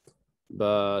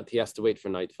 but he has to wait for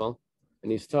nightfall,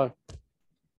 and he's tar.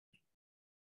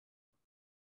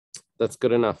 That's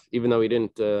good enough. Even though he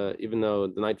didn't, even though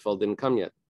the nightfall didn't come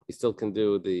yet, he still can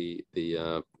do the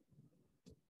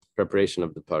preparation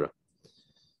of the para.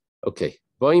 Okay.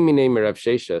 They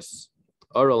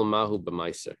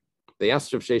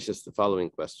asked Rav Sheshis the following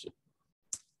question.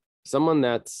 Someone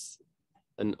that's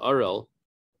an aral,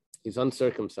 he's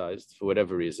uncircumcised for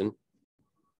whatever reason,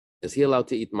 is he allowed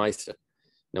to eat meiser?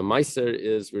 Now, meiser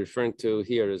is referring to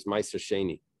here as meiser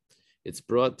sheni. It's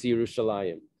brought to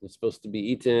Yerushalayim. It's supposed to be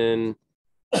eaten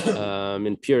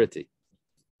in purity,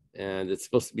 and it's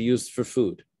supposed to be used for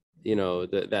food. You know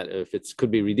that if it could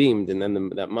be redeemed, and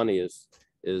then that money is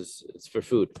it's for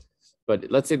food. But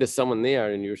let's say there's someone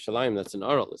there in Yerushalayim that's an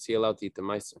aral. Is he allowed to eat the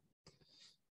meiser?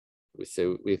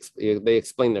 They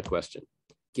explain their question.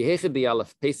 It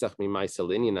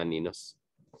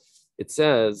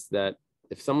says that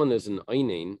if someone is an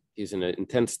einin, he's in an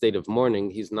intense state of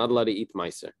mourning, he's not allowed to eat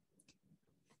meiser.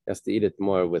 He has to eat it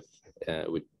more with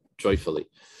joyfully.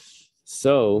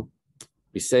 So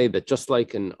we say that just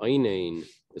like an einin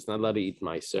is not allowed to eat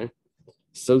meiser,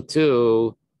 so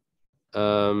too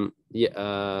a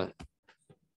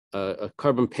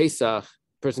carbon pesach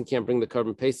person can't bring the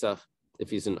carbon pesach if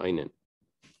he's an einin,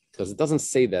 because it doesn't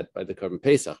say that by the carbon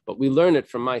pesach, but we learn it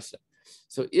from meiser.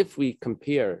 So if we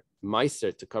compare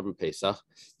meiser to carbon pesach,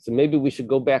 so maybe we should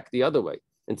go back the other way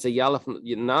and say yalaf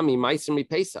nami meiser mi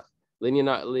pesach linyan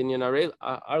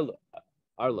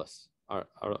arlos.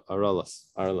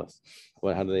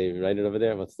 What? How do they write it over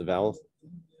there? What's the vowels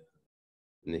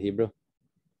in the Hebrew?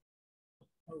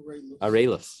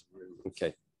 Arelos.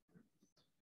 Okay.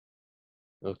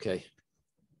 Okay.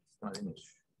 It's not English.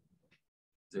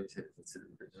 It's in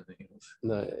English.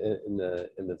 No, in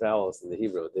the vowels in the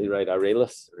Hebrew, they write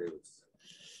arelos.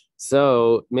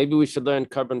 So maybe we should learn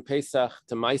carbon pesach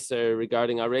to meiser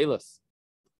regarding arelos.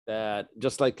 That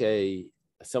just like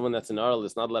someone that's an aral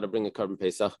is not allowed to bring a carbon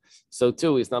pesach, so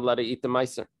too he's not allowed to eat the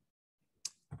meiser.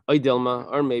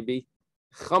 Oidilma, or maybe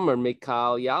chamer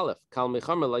mekal yalef, kal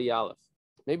mechamer la yalef.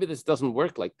 Maybe this doesn't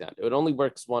work like that. It only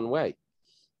works one way.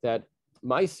 That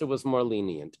meiser was more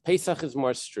lenient. Pesach is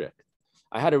more strict.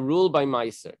 I had a rule by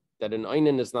meiser that an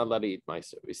einin is not allowed to eat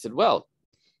meiser. We said, well,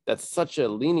 that's such a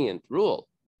lenient rule,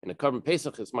 and a carbon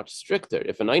pesach is much stricter.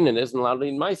 If an einin isn't allowed to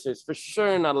eat meiser, it's for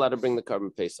sure not allowed to bring the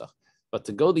carbon pesach. But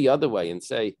to go the other way and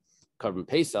say, carbon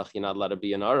pesach, you're not allowed to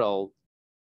be an aral,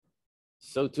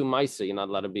 so too meiser, you're not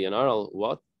allowed to be an aral.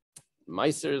 What?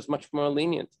 Meiser is much more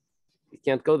lenient. You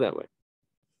can't go that way.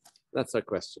 That's our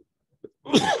question.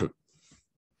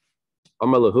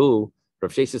 Amar lahu,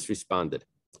 Rav Sheshis responded,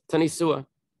 Tanisua,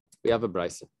 we have a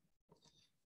brisa. It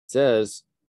says,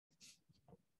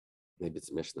 maybe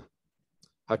it's a Mishnah.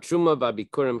 Hatruma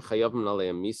v'abikurim chayavim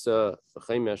aleim misa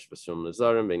v'chaymesh v'sum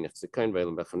lezarim v'nechzikain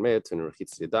v'elam b'chanmeet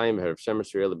v'nerachitz yadayim v'herav shemer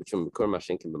shirela b'chum b'kurim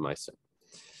mashenkim b'maiser.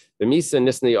 V'misa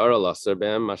nisni aral aser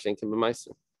b'em mashenkim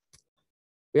b'maiser.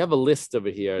 We have a list over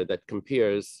here that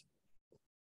compares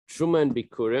truma and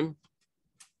bikurim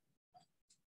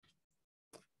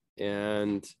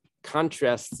and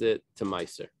contrasts it to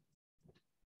meiser.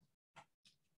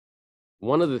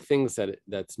 One of the things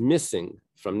that's missing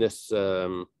from this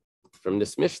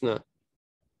Mishnah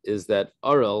is that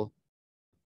aral.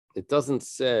 It doesn't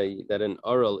say that an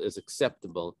aral is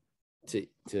acceptable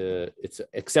it's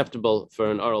acceptable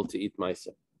for an aral to eat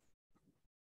meiser.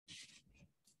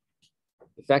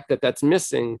 The fact that that's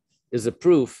missing is a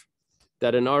proof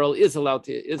that an aral is allowed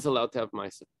to have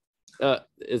meiser. That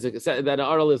an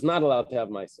aral is not allowed to have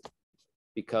meiser,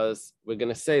 because we're going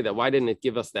to say that why didn't it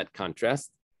give us that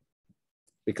contrast?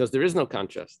 Because there is no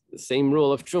contrast. The same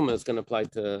rule of truma is going to apply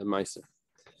to meiser.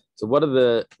 So what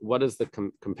is the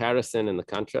comparison and the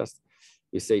contrast?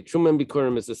 We say truma and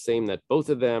bikurim is the same, that both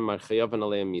of them are chayav and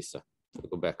aleim misa. We'll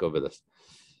go back over this.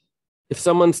 If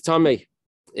someone's tamei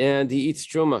and he eats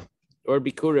truma or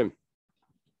bikurim,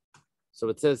 so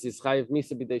it says he's chayav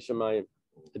misa b'dei shamayim,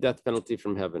 a death penalty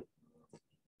from heaven.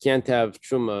 Can't have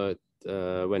truma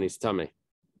when he's tamei.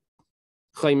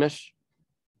 Chaymesh,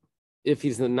 if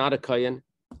he's not a kohen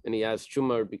and he has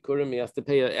truma or bikurim, he has to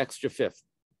pay an extra fifth.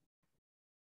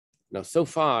 Now, so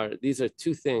far, these are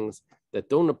two things that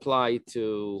don't apply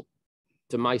to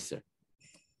meiser.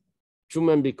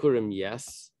 Truma and bikurim,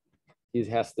 yes, he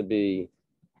has to be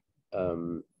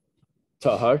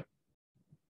tahar.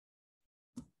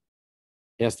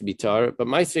 He has to be tar, but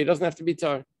meiser, he doesn't have to be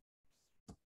tar.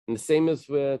 And the same is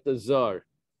with the zar,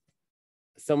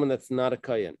 someone that's not a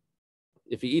kohen.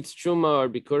 If he eats truma or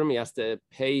bikurim, he has to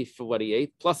pay for what he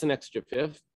ate, plus an extra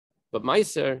fifth. But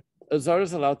meiser, a zar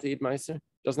is allowed to eat meiser.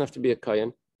 Doesn't have to be a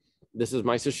kohen. This is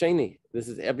meiser sheni. This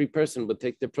is every person would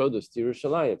take their produce to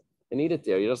Yerushalayim and eat it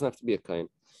there. He doesn't have to be a kohen.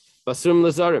 Basurim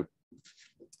lazarim.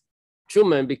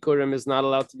 Truma and Bikurim is not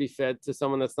allowed to be fed to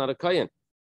someone that's not a Kayan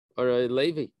or a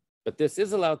Levi, but this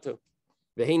is allowed to.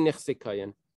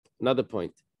 Another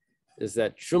point is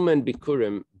that Truma and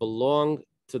Bikurim belong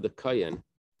to the Kayan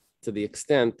to the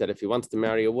extent that if he wants to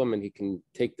marry a woman, he can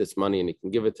take this money and he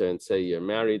can give it to her and say, you're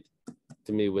married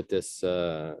to me with this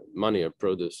money or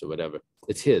produce or whatever.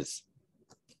 It's his.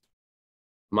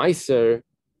 Meiser,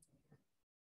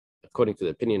 according to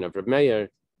the opinion of Reb Meir,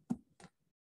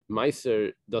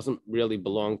 Meiser doesn't really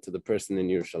belong to the person in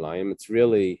Yerushalayim. It's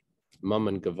really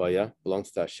Mammon Gavaya,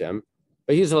 belongs to Hashem,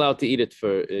 but he's allowed to eat it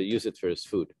use it for his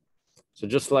food. So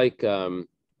just like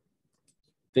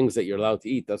things that you're allowed to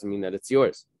eat doesn't mean that it's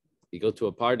yours. You go to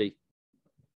a party,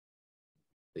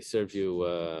 they serve you,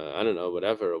 I don't know,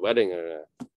 whatever, a wedding or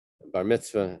a bar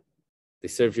mitzvah, they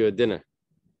serve you a dinner.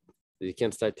 You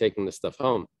can't start taking the stuff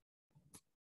home.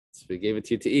 So we gave it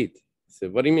to you to eat. I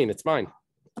said, what do you mean? It's mine.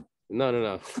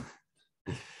 No.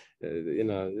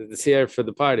 It's here for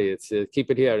the party. It's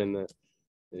keep it here, and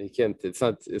you can't.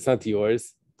 It's not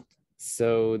yours.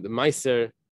 So the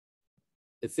meiser,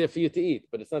 it's there for you to eat,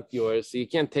 but it's not yours. So you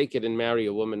can't take it and marry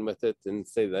a woman with it and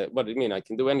say that. What do you mean? I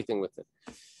can do anything with it.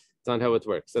 It's not how it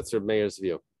works. That's Reb Meir's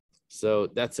view. So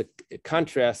that's a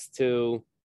contrast to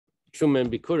Truma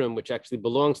and Bikurim, which actually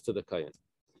belongs to the Kayan.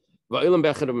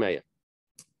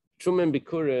 Truma and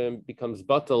Bikurim becomes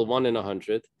batal 1 in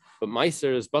 100, but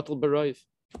Meiser is batal b'roiv.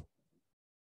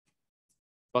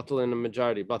 Batal in a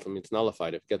majority. Batal means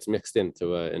nullified. If it gets mixed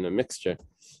into in a mixture.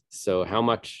 So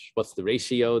what's the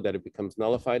ratio that it becomes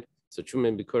nullified? So Truma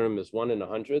and Bikurim is 1 in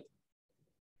 100.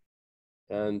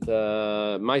 And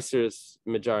Meiser is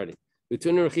majority.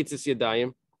 Utunu rechitzis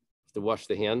yadayim, to wash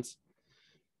the hands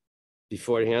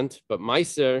beforehand. But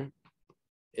Meiser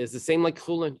is the same like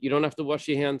chulin. You don't have to wash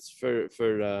your hands for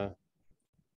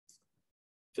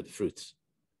the fruits.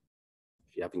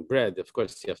 If you're having bread, of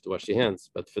course, you have to wash your hands.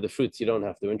 But for the fruits, you don't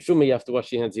have to. In Truma, you have to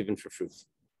wash your hands even for fruits.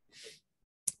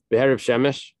 Be'erev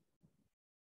shemesh.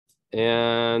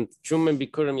 And Truma and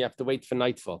Bikurim, you have to wait for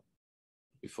nightfall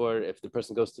before, if the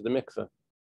person goes to the mikveh.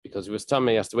 Because he was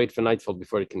tamei, he has to wait for nightfall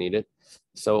before he can eat it.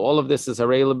 So all of this is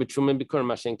harayla b'Truma and Bikurim,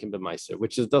 mashenkin b'meiser,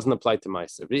 which doesn't apply to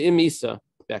meiser. V'im isa,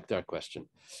 back to our question.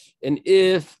 And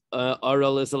if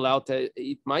Aral is allowed to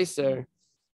eat meiser,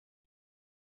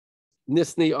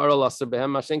 Nisni Aral Aser Behem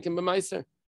Mashenkim B'Meiser.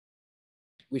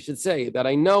 We should say that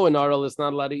I know an Aral is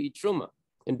not allowed to eat Truma,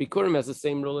 and Bikurim has the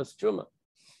same rule as Truma.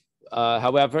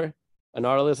 However, an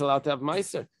Aral is allowed to have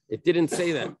Meiser. It didn't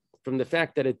say that. From the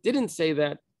fact that it didn't say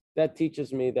that, that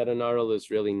teaches me that an Aral is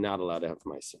really not allowed to have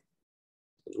Meiser.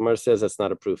 The Gemara says that's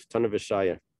not a proof. Ton of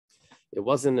Vishaya. It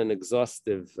wasn't an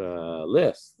exhaustive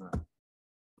list.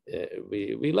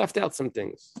 We left out some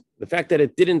things. The fact that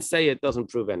it didn't say it doesn't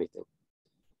prove anything.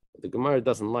 The Gemara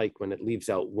doesn't like when it leaves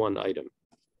out one item. It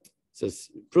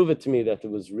says, prove it to me that it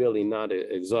was really not an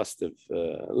exhaustive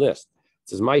list. It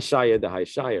says, my shire, the high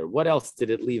shire. What else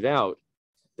did it leave out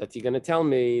that you're going to tell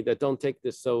me that don't take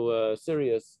this so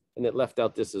serious, and it left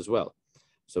out this as well?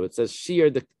 So it says, shir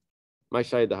the my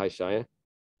shire, the high shire,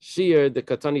 shir the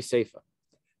katani seifa.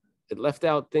 It left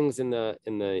out things in the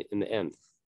end.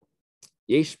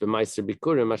 Yesh b'meiser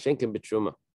bikurim mashenkim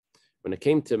b'truma. When it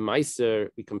came to Meiser,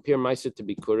 we compare Meiser to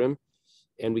Bikurim,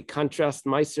 and we contrast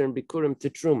Meiser and Bikurim to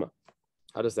Truma.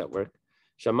 How does that work?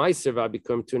 Shamaiser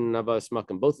v'Bikurim tun nava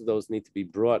esmakim. Both of those need to be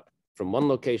brought from one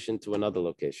location to another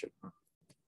location,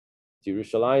 to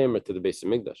Yerushalayim or to the Beis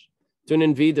Hamikdash. Tun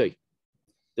in Vidoi.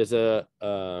 There's a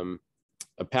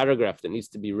paragraph that needs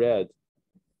to be read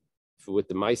with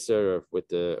the Meiser or with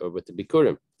the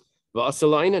Bikurim.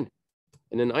 V'asalainen.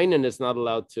 And an Einan is not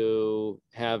allowed to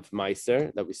have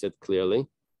Meiser, that we said clearly.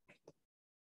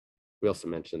 We also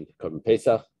mentioned Korban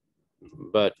Pesach,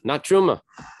 but not Truma.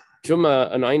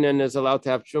 Truma, an Einan is allowed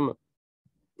to have Truma.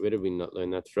 Where did we not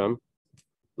learn that from?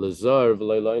 Lazar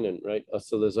v'leilainen, right?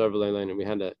 Asa Lazar v'leilainen. We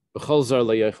had that. B'chol zar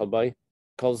le'yechal bay.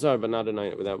 Kol zar, but not an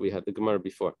Einan. With that, we had the Gemara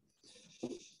before.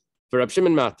 For Reb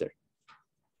Shimon Mater.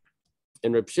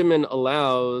 And Reb Shimon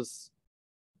allows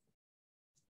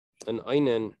an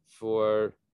Einan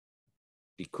for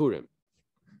Bikurim.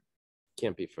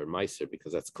 Can't be for Meiser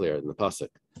because that's clear in the pasuk.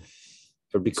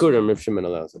 For Bikurim, Reb Shimon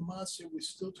allows it. Meiser, we're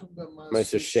still talking about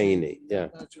Meiser Sheni, yeah.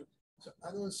 So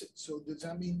I don't say, so does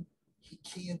that mean he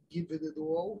can't give it at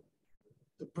all?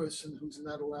 The person who's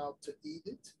not allowed to eat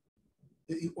it?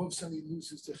 All of a sudden he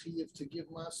loses the chiyuv to give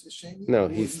Meiser Sheni? No,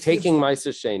 he's taking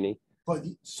Meiser Sheni. But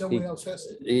someone else has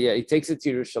to. Yeah, he takes it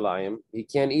to Yerushalayim. He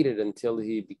can't eat it until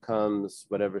he becomes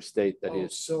whatever state that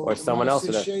is, so or someone else.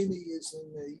 Sheni is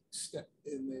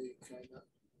in a kind of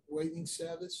waiting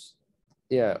status.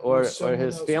 Yeah, or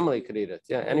his family could eat it.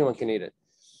 Yeah, anyone can eat it.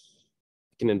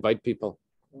 can invite people.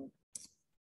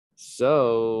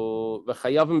 So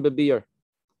v'chayavim b'bir,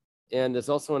 and there's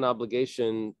also an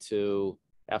obligation to,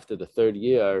 after the third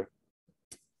year,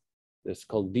 it's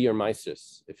called bir meisers.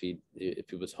 If he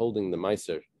was holding the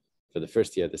meiser for the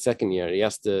first year, the second year, he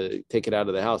has to take it out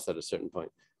of the house at a certain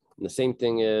point. And the same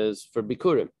thing is for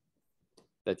bikurim,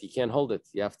 that you can't hold it.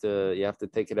 You have to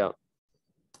take it out.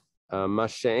 Reb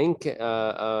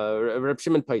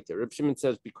Shimon Paiter. Reb Shimon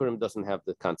says bikurim doesn't have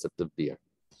the concept of beer.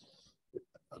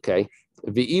 Okay.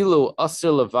 V'ilu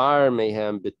asr lavar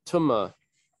mehem betuma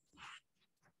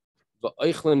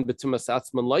v'oichlin betuma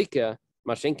satzman loike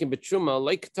mashenkin betuma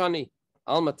loiketani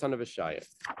almatana v'shayir.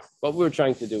 What we were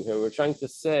trying to do here, we were trying to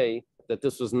say that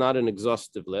this was not an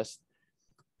exhaustive list,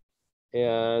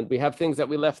 and we have things that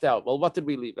we left out. Well, what did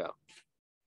we leave out?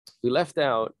 We left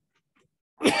out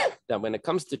that when it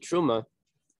comes to truma,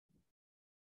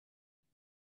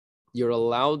 you're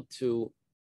allowed to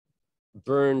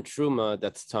burn truma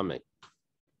that's tamei.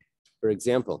 For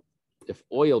example, if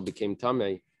oil became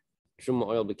tamei, truma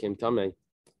oil became tamei,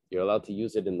 you're allowed to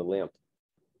use it in the lamp.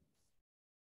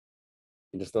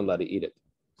 You're just not allowed to eat it.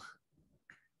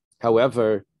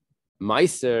 However,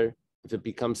 meiser, if it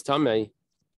becomes tamei,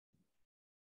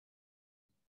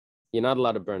 you're not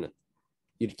allowed to burn it.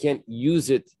 You can't use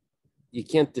it. You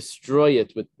can't destroy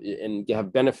it and you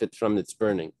have benefit from its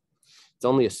burning. It's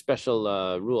only a special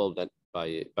rule that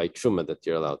by truma that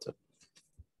you're allowed to.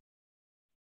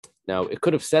 Now, it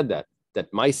could have said that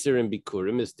meiser and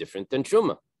bikurim is different than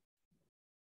truma,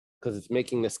 because it's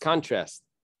making this contrast,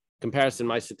 comparison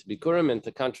meiser to bikurim, and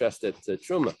to contrast it to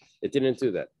truma. It didn't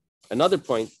do that. Another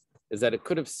point is that it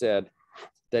could have said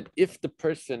that if the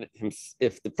person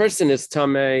is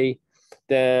tamei,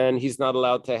 then he's not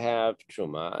allowed to have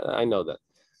truma. I know that.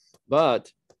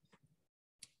 But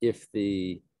if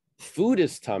the food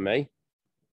is tamei,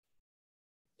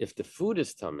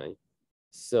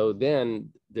 so then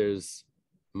there's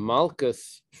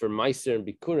malchus for meiser and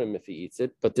bikurim if he eats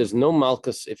it, but there's no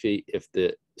malchus if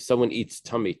someone eats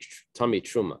tamei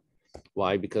truma.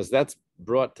 Why? Because that's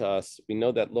brought to us, we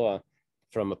know that law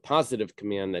from a positive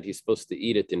command that he's supposed to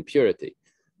eat it in purity.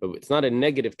 But it's not a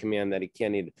negative command that he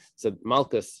can't eat. So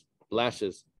malchus,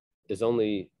 lashes, is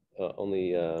only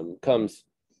comes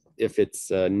if it's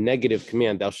a negative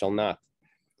command, thou shalt not.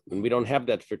 And we don't have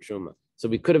that for truma. So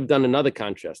we could have done another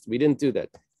contrast. We didn't do that.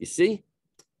 You see?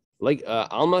 Like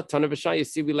Alma, Tana V'Shai, you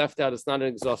see we left out, it's not an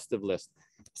exhaustive list.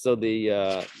 So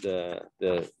the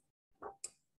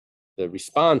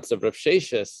response of Rav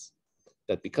Sheshes,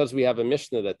 that because we have a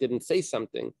Mishnah that didn't say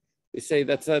something, we say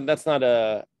that's not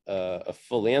a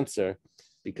full answer,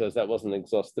 because that wasn't an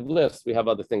exhaustive list. We have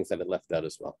other things that it left out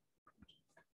as well.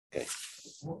 Okay.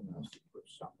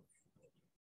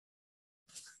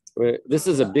 This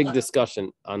is a big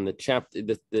discussion on the chapter.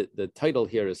 The title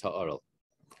here is Ha'aral.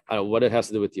 I don't know what it has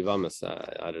to do with Yevamos.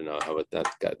 I don't know how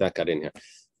that got in here,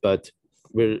 but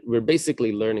we're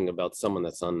basically learning about someone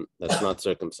that's not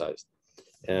circumcised,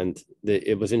 and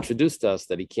it was introduced to us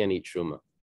that he can't eat truma,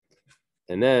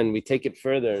 and then we take it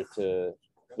further to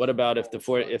what about if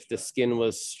the skin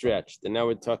was stretched, and now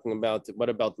we're talking about what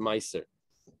about meiser?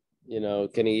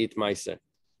 Can he eat meiser?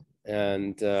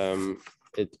 And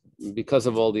because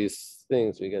of all these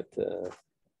things, we get to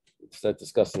start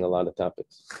discussing a lot of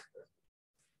topics.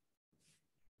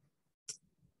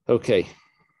 Okay,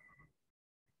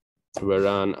 we're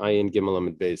on Ayin Gimel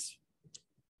Amid Beis.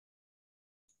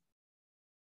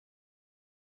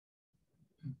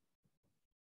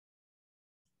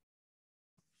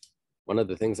 One of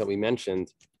the things that we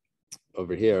mentioned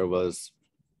over here was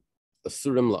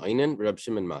Asurim La'inin Reb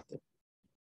Shimon Matir.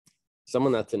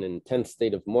 Someone that's in an intense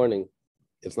state of mourning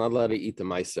is not allowed to eat the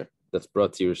meiser that's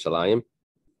brought to Yerushalayim.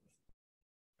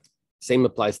 Same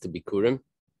applies to bikurim,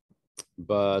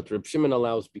 but Reb Shimon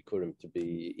allows bikurim to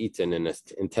be eaten in an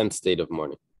intense state of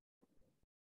mourning.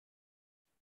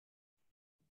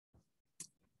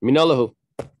 Minalahu,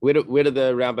 where do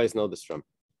the rabbis know this from?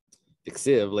 What's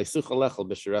that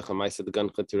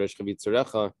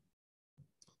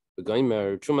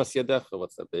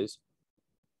base?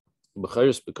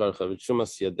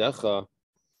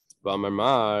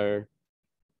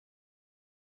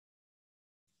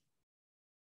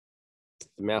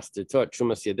 The master taught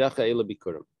Shumas Yadecha Ela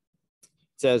Bikurim. It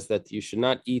says that you should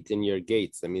not eat in your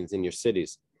gates, that means in your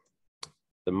cities,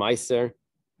 the meiser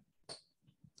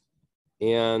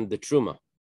and the truma.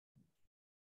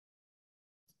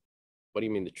 What do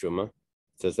you mean the truma? It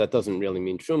says that doesn't really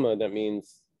mean truma, that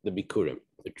means the bikurim.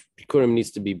 The bikurim needs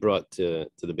to be brought to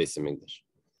the Beis Hamikdash.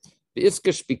 The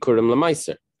iskash bikurim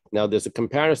lemeiser. Now there's a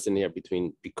comparison here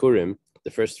between bikurim,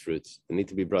 the first fruits, that need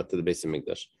to be brought to the Beis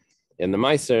Hamikdash, And the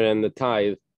Meiser and the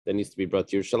tithe that needs to be brought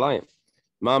to Yerushalayim.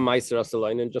 Ma Meiser asal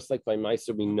Einin, just like by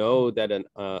Meiser, we know that an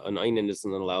Einin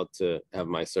isn't allowed to have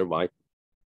Meiser. Why?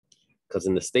 Because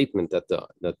in the statement that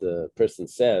the person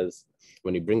says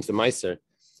when he brings the Meiser,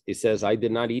 he says, "I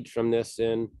did not eat from this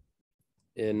in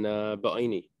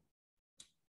Ba'ini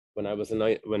when I was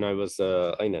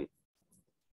Einin."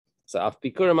 So Af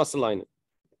Bikurim asal Einin.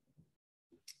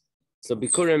 So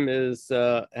Bikurim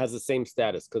has the same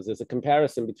status because there's a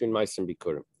comparison between Meiser and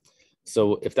Bikurim.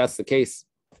 So if that's the case,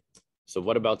 so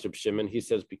what about Reb Shimon? He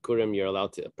says Bikurim,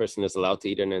 a person is allowed to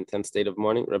eat in an intense state of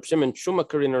mourning. Reb Shimon, Shuma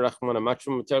Karina Rachmana,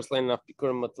 Machum Materslein Af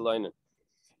Bikurim Matalainen.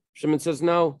 Shimon says,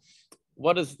 no.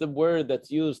 What is the word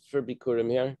that's used for Bikurim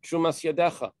here? Trumas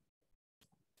Yadecha.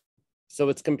 So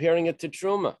it's comparing it to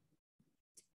Truma.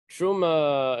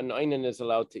 Truma, an Einin is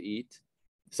allowed to eat.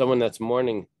 Someone that's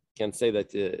mourning can say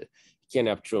that he can't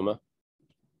have Truma.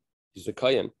 He's a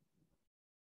Kayan.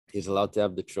 He's allowed to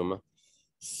have the Truma.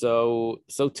 So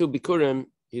too Bikurim,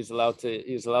 he's allowed to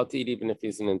eat even if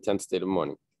he's in an intense state of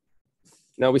mourning.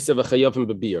 Now we say v'chayavim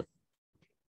b'bir.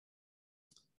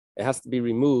 It has to be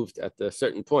removed at a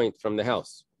certain point from the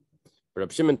house.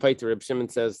 Reb Shimon Paiter, Reb Shimon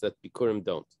says that Bikurim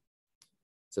don't.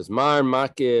 It says mar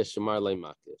makish, mar lei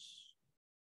makish.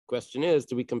 Question is,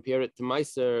 do we compare it to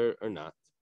Meiser or not?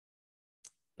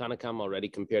 Tanakam already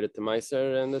compared it to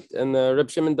Meiser, and the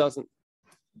Reb Shimon doesn't.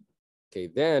 Okay,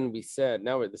 then we said,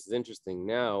 now this is interesting.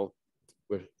 Now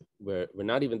we're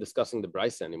not even discussing the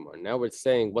Brisa anymore. Now we're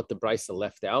saying what the Brisa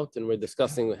left out, and we're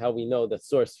discussing how we know the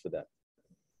source for that.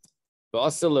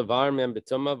 Those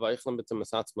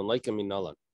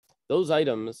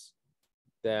items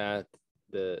that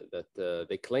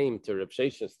they claim to Reb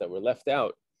Sheshes that were left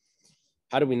out,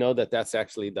 how do we know that that's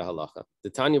actually the halacha? The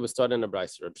Tanya was taught in a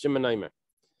Brisa. Reb Shimon Aimer,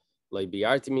 I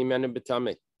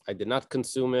did not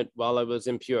consume it while I was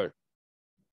impure.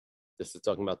 This is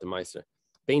talking about the Meiser.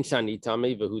 Bein shani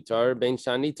tame v'hutar, bein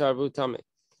shani tar v'hutame.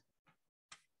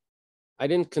 I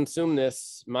didn't consume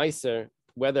this Meiser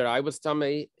whether I was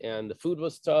tame and the food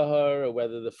was tahar, or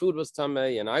whether the food was tame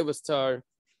and I was tar.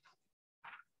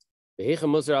 Where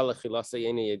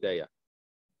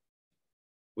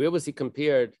was he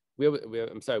compared?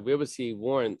 Where was he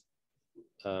warned,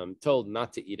 told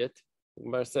not to eat it? The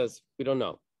Gemara says, we don't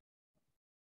know.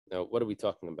 Now, what are we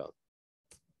talking about?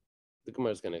 The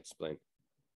Gemara is going to explain.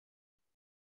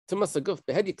 What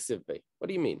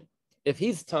do you mean? If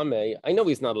he's tamei, I know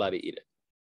he's not allowed to eat it.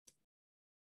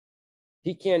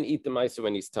 He can't eat the meiser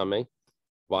when he's tamei.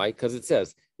 Why? Because it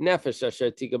says, it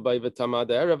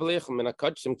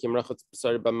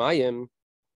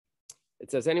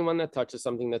says anyone that touches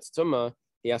something that's tumah,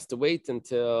 he has to wait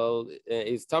until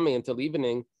he's tamei until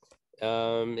evening,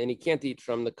 and he can't eat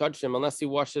from the kudshim unless he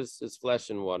washes his flesh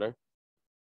in water.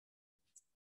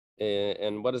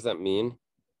 And what does that mean?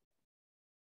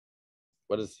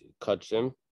 What is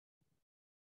kudshim?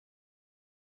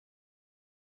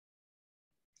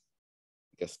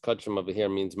 I guess kudshim over here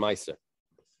means meiser.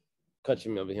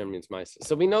 Kudshim over here means meiser.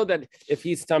 So we know that if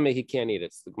he's tamei, he can't eat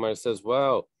it. So the Gemara says,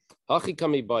 "Wow, hachi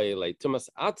kami ba'ilei tumas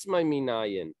atzmai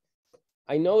minayin."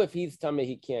 I know if he's tamei,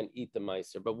 he can't eat the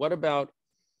meiser. But what about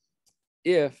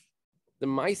if the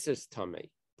meiser's tamei?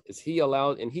 Is he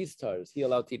allowed? And he's tar. Is he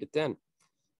allowed to eat it then?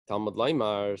 Talmud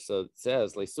Laimar, so it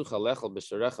says,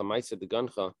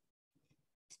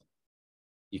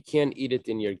 you can't eat it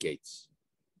in your gates.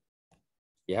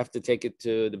 You have to take it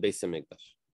to the Beis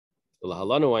Hamikdash.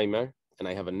 And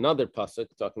I have another pasuk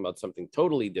talking about something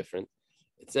totally different.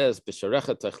 It says, if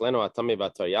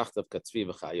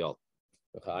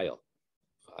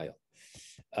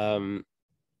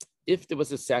there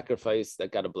was a sacrifice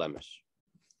that got a blemish,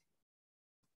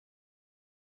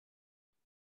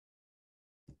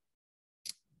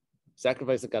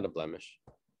 sacrifice that got a blemish.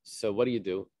 So what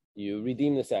do? You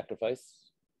redeem the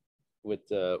sacrifice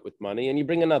with money, and you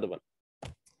bring another one.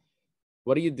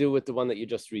 What do you do with the one that you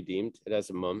just redeemed? It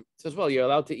has a mum. It says, well, you're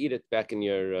allowed to eat it back in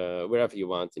your wherever you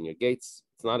want in your gates.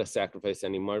 It's not a sacrifice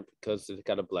anymore because it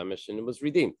got a blemish and it was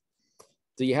redeemed.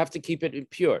 Do you have to keep it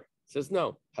pure? It says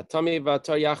no. Hatami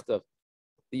v'atar yachtav.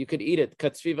 You could eat it.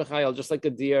 Katzvi v'chayal, just like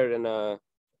a deer and a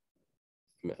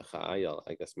chayal,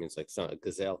 I guess means like a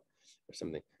gazelle or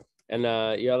something. And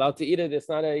you're allowed to eat it. It's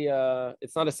not a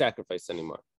sacrifice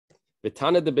anymore.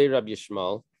 V'tana debei Rabbi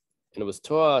Yishmael, and it was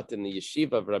taught in the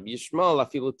yeshiva of Rabbi Yishmael,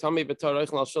 afilu tami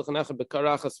b'taraychel al shulchan echad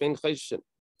b'karachas vein chayshin,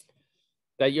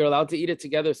 that you're allowed to eat it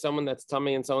together. Someone that's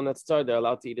tami and someone that's tar, they're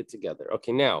allowed to eat it together.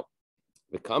 Okay, now,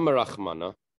 v'kama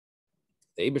rachmana,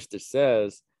 the Eibishter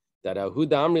says that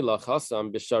ahuda amri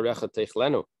lachasam b'sharecha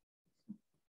teichlenu.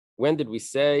 When did we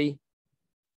say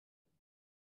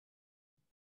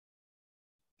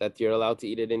that you're allowed to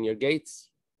eat it in your gates.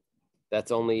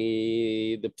 That's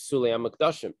only the psulei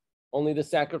hamikdashim, only the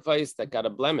sacrifice that got a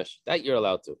blemish, that you're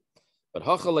allowed to. But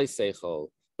hachalei seichel,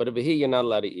 but over here you're not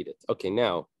allowed to eat it. Okay,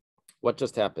 now, what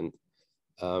just happened?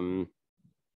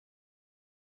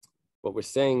 What we're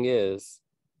saying is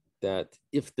that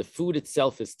if the food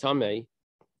itself is tamei,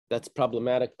 that's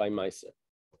problematic by Meiser.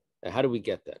 Now, how do we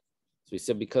get that? So we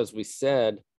said, because we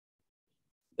said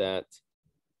that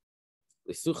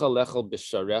Lisucha lechel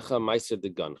b'sharecha Meiser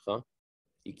degancha,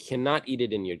 you cannot eat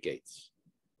it in your gates.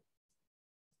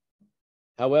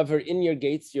 However, in your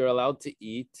gates, you're allowed to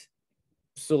eat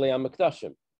psulei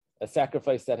hamikdashim, a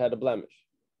sacrifice that had a blemish.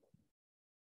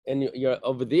 And you're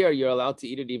over there, you're allowed to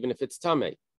eat it even if it's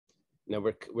tamei. Now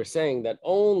we're saying that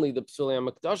only the psulei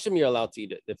hamikdashim you're allowed to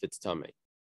eat it if it's tamei.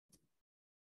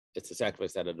 It's a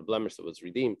sacrifice that had a blemish that was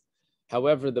redeemed.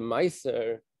 However, the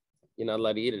meiser, you're not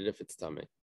allowed to eat it if it's tamei.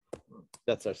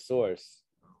 That's our source.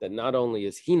 That not only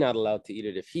is he not allowed to eat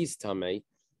it if he's tamei,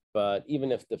 but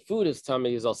even if the food is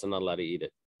tamei, he's also not allowed to eat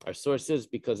it. Our source is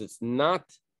because it's not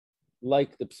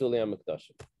like the psulei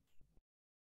hamikdashim.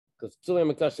 Because psulei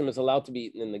hamikdashim is allowed to be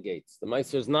eaten in the gates. The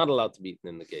meiser is not allowed to be eaten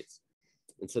in the gates.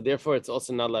 And so therefore, it's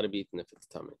also not allowed to be eaten if it's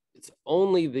tamei. It's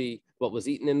only what was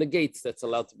eaten in the gates that's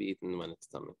allowed to be eaten when it's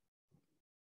tamei.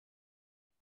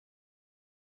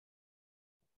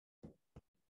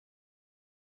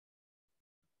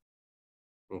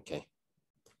 Okay.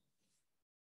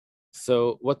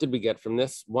 So what did we get from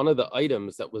this? One of the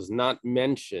items that was not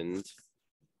mentioned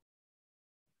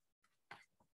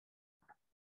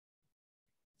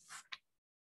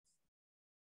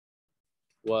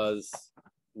was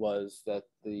that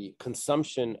the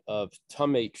consumption of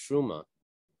tamei truma,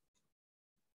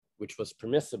 which was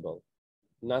permissible,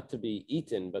 not to be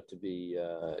eaten, but to be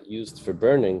used for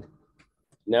burning.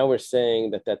 Now we're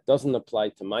saying that doesn't apply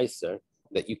to meiser,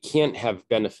 that you can't have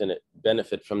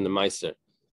benefit from the meiser.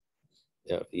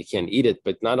 You can't eat it,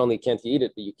 but not only can't you eat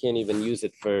it, but you can't even use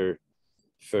it for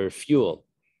fuel.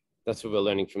 That's what we're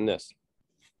learning from this.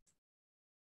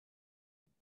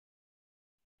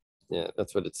 Yeah,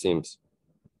 that's what it seems.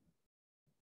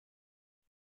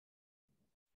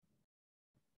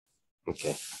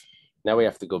 Okay, now we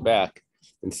have to go back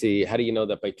and see, how do you know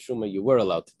that by truma you were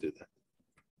allowed to do that?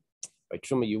 By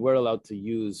truma you were allowed to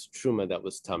use truma that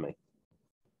was tamei.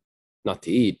 Not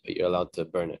to eat, but you're allowed to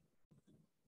burn it.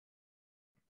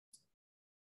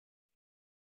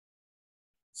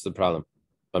 It's the problem.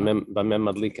 Bamem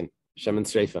madlikin, shem and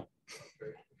sreifa. Okay.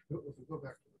 If we go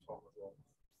back to the Talmud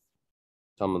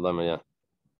Talmud Law, Lama, yeah.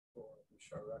 or the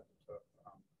Sharet,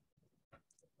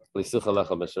 Lisucha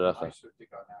lecha b'sharecha. Meiser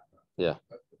degancha. Yeah.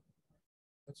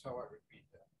 That's how I would read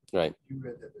that. Right. You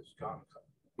read that as gancha.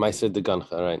 Meiser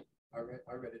degancha, right. I read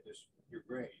it as your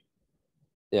grain.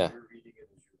 Yeah. You're reading it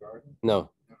as your garden? No,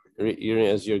 you're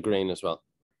as your grain as well.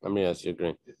 I'm as your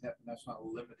grain. That's not a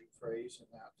limiting phrase in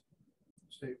that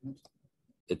statement?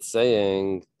 It's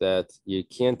saying that you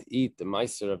can't eat the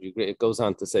meiser of your grain. It goes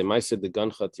on to say, meiser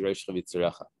degancha tireish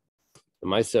chavitzerecha. The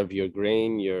meiser of your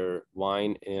grain, your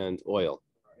wine, and oil.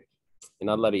 Right. You're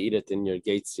not allowed to eat it in your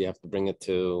gates. You have to bring it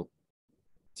to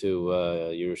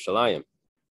Yerushalayim.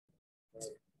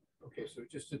 Right. Okay, so it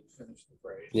just didn't finish the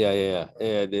phrase. Yeah.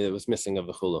 It was missing of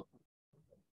the chulu.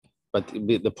 But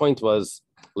the point was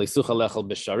leisucha lechel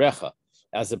b'sharecha,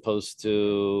 as opposed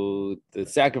to the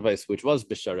sacrifice, which was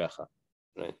b'sharecha,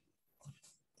 right?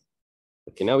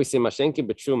 Okay, now we see mashenki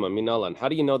b'truma minalan. How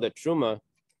do you know that truma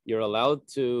you're allowed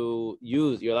to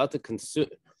use? You're allowed to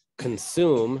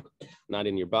consume, not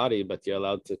in your body, but you're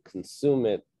allowed to consume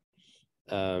it.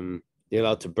 You're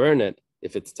allowed to burn it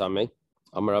if it's tamei.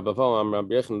 When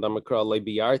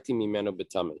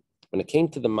it came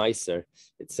to the meiser,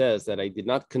 it says that I did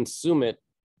not consume it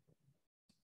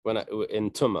in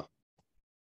tuma.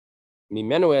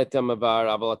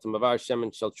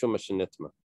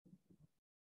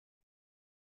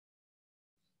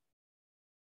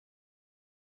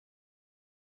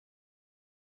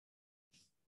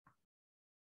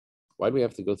 Why do we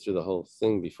have to go through the whole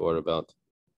thing before about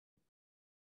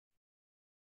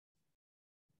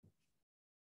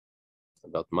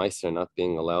meiser not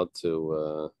being allowed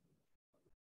to?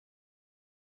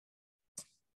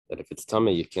 That if it's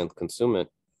tummy, you can't consume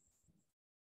it.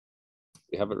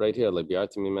 We have it right here.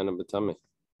 Lebiarti mimenu b'tummy.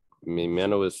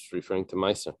 Mimenu is referring to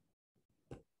meiser.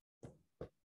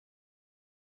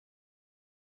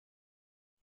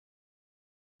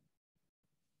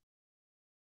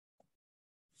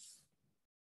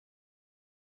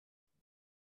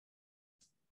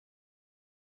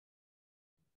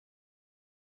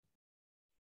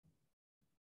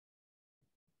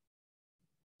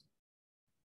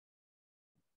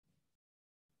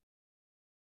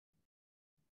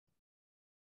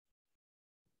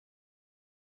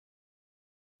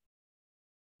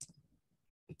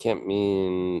 can't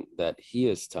mean that he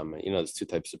is tama. There's two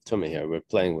types of tuma here. We're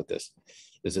playing with this.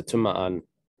 There's a tuma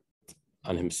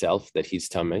on himself that he's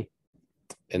tama,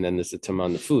 and then there's a tuma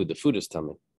on the food. The food is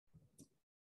tama.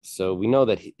 So we know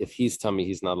that if he's tummy,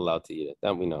 he's not allowed to eat it.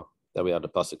 That we know. That we have the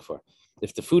pasuk for.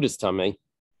 If the food is tummy,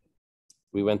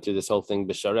 we went through this whole thing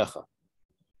b'sharecha.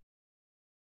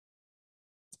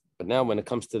 But now, when it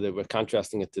comes to we're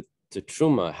contrasting it to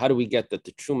truma. How do we get that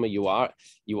the truma you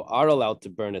are allowed to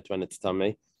burn it when it's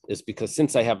tummy? Is because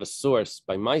since I have a source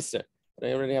by meiser,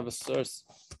 I already have a source.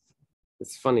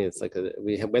 It's funny. It's like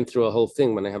we went through a whole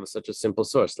thing when I have such a simple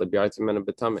source. I'm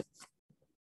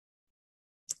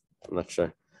not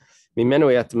sure.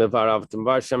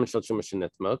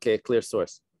 Okay, a clear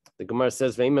source. The Gemara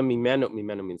says,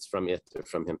 "Mimenu means from it or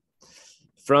from him."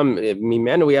 From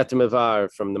mimenu yatmevar,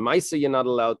 from the ma'aser you're not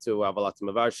allowed to.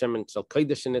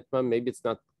 Maybe it's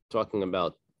not talking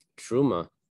about truma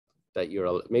that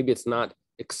you're. Maybe it's not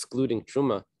excluding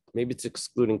truma. Maybe it's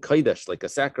excluding kodesh, like a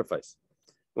sacrifice.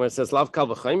 When it says lav kal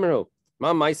v'chaymeru,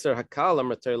 ma ma'aser hakal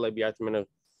amrater lebiatmenu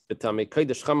b'tamei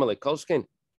kodesh chamalei kolshkein.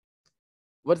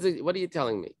 What are you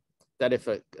telling me? That if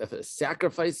a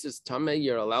sacrifice is tameh,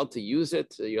 you're allowed to use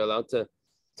it, you're allowed to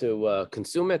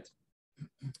consume it.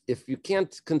 If you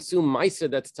can't consume ma'aser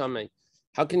that's tameh,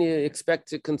 how can you expect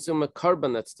to consume a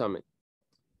carbon that's tameh?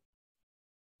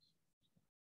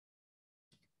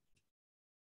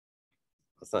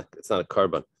 It's not a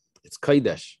carbon. It's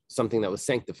kodesh, something that was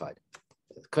sanctified.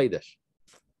 Kodesh.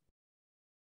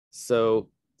 So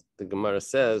the Gemara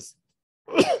says,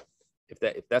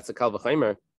 if that's a kal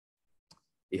v'chaymer,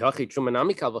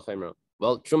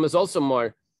 well, truma is also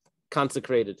more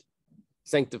consecrated,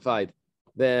 sanctified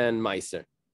than meiser.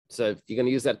 So if you're going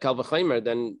to use that kal v'chaymer,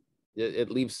 then it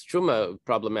leaves truma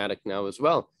problematic now as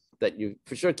well, that you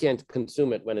for sure can't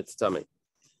consume it when it's tummy.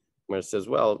 Where it says,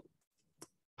 well,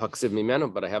 haksiv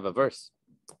mimenu, but I have a verse.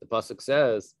 The pasuk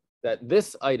says that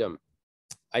this item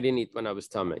I didn't eat when I was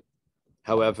tummy.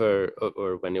 However,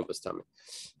 or when it was tummy.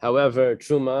 However,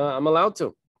 truma, I'm allowed to.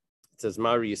 It says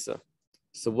marisa.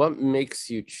 So what makes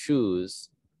you choose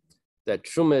that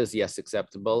truma is yes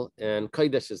acceptable and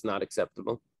kodesh is not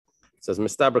acceptable? It says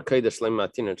mistabra kodesh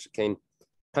leimatin shekain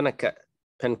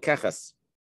penkachas.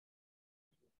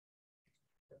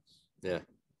 Yeah,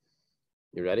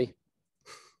 you ready?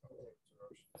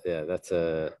 Yeah, that's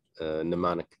a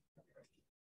mnemonic.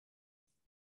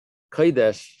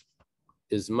 Kodesh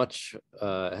is much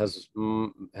has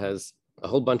a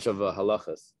whole bunch of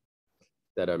halachas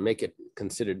that make it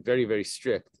considered very, very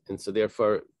strict, and so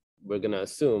therefore we're going to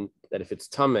assume that if it's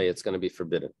tameh, it's going to be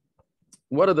forbidden.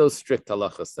 What are those strict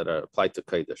halachas that are applied to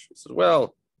kodesh? So,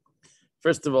 well,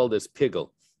 first of all, there's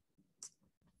pigel,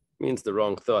 means the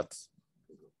wrong thoughts.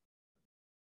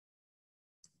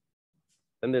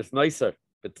 Then there's nicer,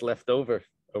 if it's left over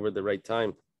the right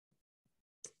time.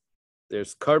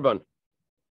 There's carbon.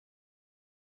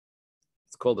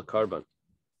 It's called a carbon.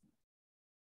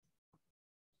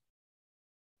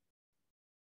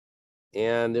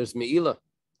 And there's me'ilah.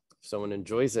 If someone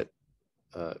enjoys it,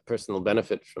 personal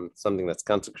benefit from something that's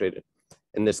consecrated.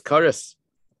 And there's karas,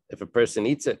 if a person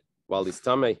eats it while he's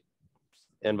tameh.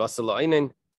 And vasala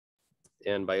einin,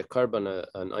 and by a carbon, an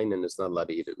einin is not allowed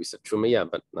to eat it. We said truma,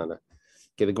 but not a.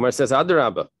 Okay, the Gemara says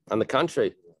adarabba. On the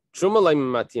contrary, truma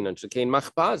laim matinan shekain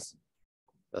machpaz.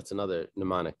 That's another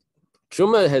mnemonic.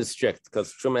 Truma has strict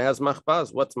because truma has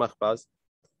machpaz. What's machpaz?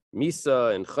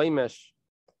 Misa and chaymesh,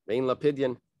 vein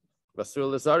lapidyan.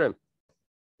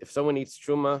 If someone eats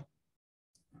truma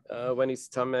when he's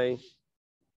tameh,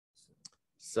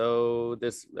 so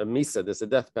there's a misa, there's a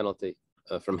death penalty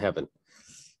from heaven.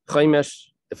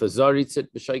 Chaymesh, if a zar eats it,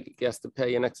 he has to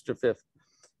pay an extra fifth.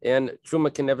 And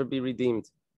truma can never be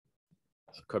redeemed.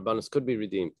 Karbanos could be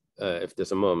redeemed if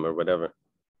there's a mum or whatever.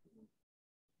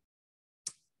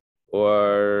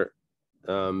 Or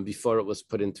before it was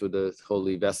put into the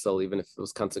holy vessel, even if it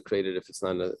was consecrated, if it's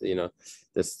not,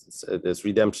 there's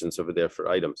redemptions over there for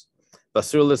items.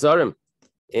 Basur lezarim,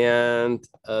 and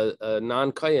a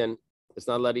non-kayan is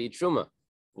not allowed to eat truma.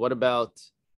 What about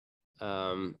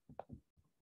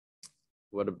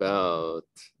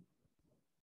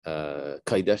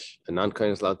kaidesh? A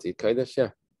non-kayan is allowed to eat kaidesh,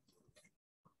 yeah,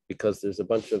 because there's a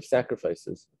bunch of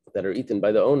sacrifices that are eaten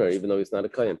by the owner, even though he's not a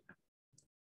kayan,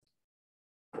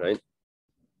 right?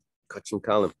 Kachim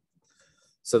kalim.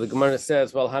 So the Gemara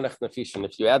says, well, hanach nafishin.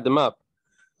 If you add them up,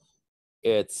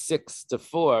 it's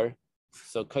 6-4.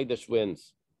 So Kodesh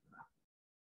wins.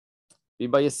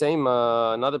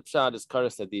 Another pshat is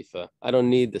karas adifa. I don't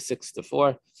need the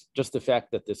 6-4. Just the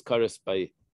fact that there's karas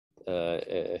by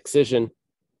excision.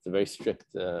 It's a very strict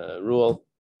rule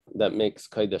that makes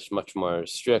Kodesh much more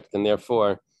strict, and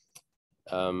therefore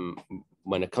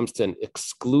when it comes to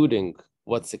excluding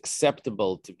what's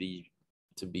acceptable to be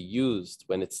used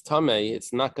when it's tamei,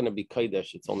 it's not going to be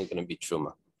kodesh. It's only going to be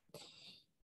truma.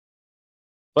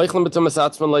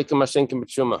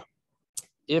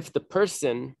 If the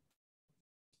person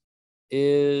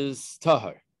is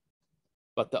tahar,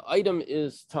 but the item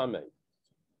is tamei,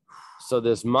 so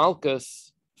there's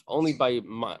malchus only by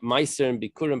meiser and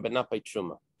bikurim, but not by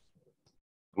truma.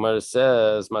 Gemara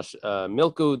says,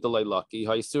 "Milku delaylaki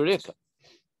ha'yisurika."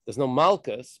 There's no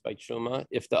malchus by truma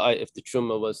if the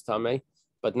truma was tamei,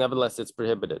 but nevertheless it's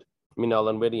prohibited.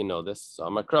 Minal, where do you know this? So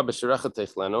Amakra b'sherecha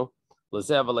teichlenu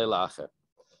lezev aleilacher.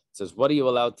 It says, what are you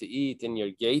allowed to eat in your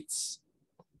gates?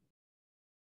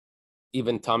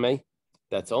 Even tamei.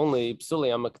 That's only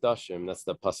psuli amakdashim. That's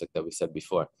the pasuk that we said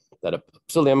before. That a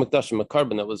psuli amakdashim, a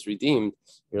carbon that was redeemed,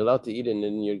 you're allowed to eat it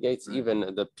in your gates, even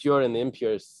the pure and the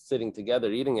impure sitting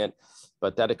together eating it.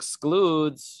 But that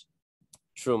excludes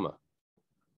truma.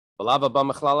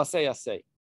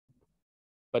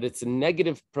 But it's a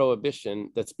negative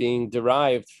prohibition that's being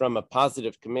derived from a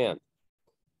positive command.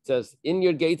 It says, in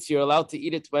your gates, you're allowed to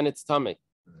eat it when it's tummy.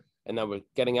 And now we're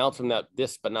getting out from that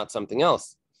this, but not something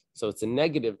else. So it's a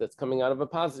negative that's coming out of a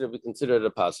positive. We consider it a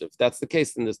positive. If that's the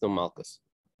case, then there's no malchus.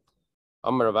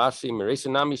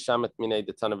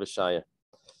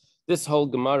 This whole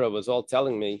Gemara was all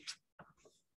telling me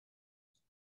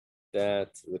that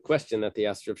the question that they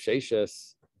asked Rav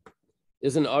Sheshes,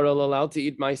 isn't Aral allowed to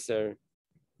eat meiser?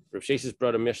 Rav Sheshes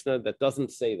brought a Mishnah that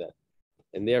doesn't say that.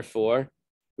 And therefore,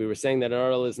 we were saying that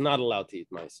Aral is not allowed to eat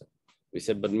meiser. We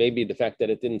said, but maybe the fact that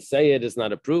it didn't say it is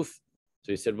not a proof.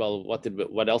 So he said, well,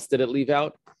 what else did it leave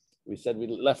out? We said we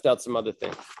left out some other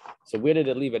things. So where did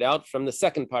it leave it out? From the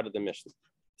second part of the Mishnah,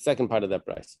 second part of that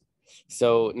price.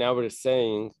 So now we're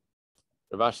saying,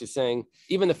 Rav Ashi is saying,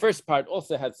 even the first part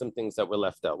also had some things that were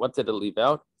left out. What did it leave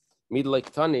out?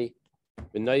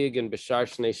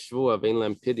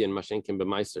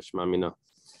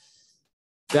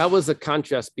 That was a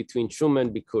contrast between Truma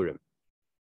and Bikurim.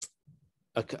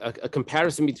 A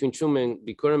comparison between Truma and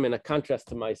Bikurim and a contrast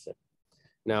to Meiser.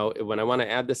 Now, when I want to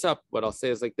add this up, what I'll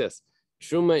say is like this.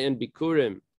 Truma and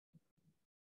Bikurim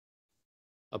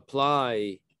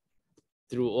apply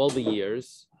through all the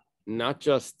years, not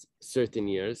just certain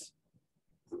years.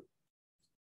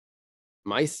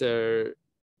 Meiser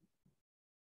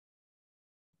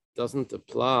doesn't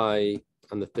apply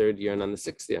on the third year and on the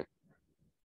sixth year.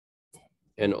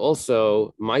 And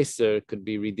also, Meiser could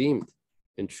be redeemed,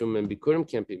 and Truma and Bikurim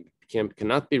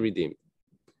cannot be redeemed.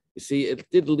 You see, it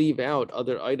did leave out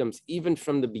other items, even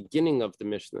from the beginning of the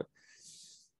Mishnah.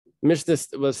 Mishnah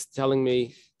was telling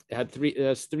me it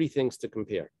has three things to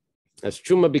compare. It has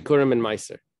Truma, Bikurim, and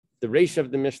Meiser. The ratio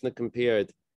of the Mishnah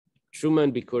compared Truma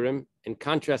and Bikurim and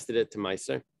contrasted it to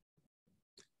Meiser.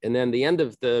 And then the end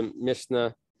of the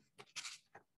Mishnah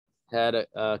had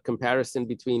a comparison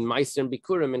between Meiser and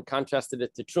Bikurim and contrasted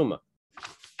it to Truma.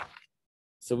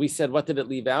 So we said, what did it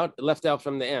leave out? It left out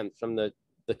from the end, from the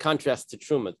contrast to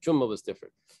Truma. Truma was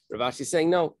different. Rav Ashi is saying,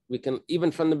 no, we can,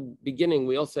 even from the beginning,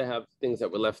 we also have things that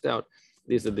were left out.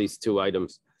 These are these two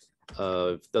items.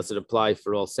 Does it apply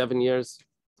for all 7 years?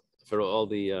 For all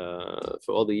the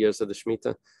years of the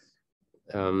Shemitah?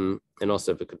 And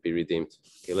also if it could be redeemed.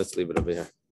 Okay, let's leave it over here.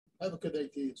 I have a good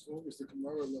idea. As long as the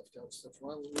Gemara left out stuff,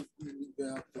 why don't we leave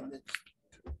out the next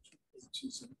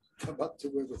pages and come up to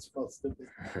where we're supposed to be?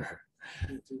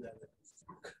 We'll do that.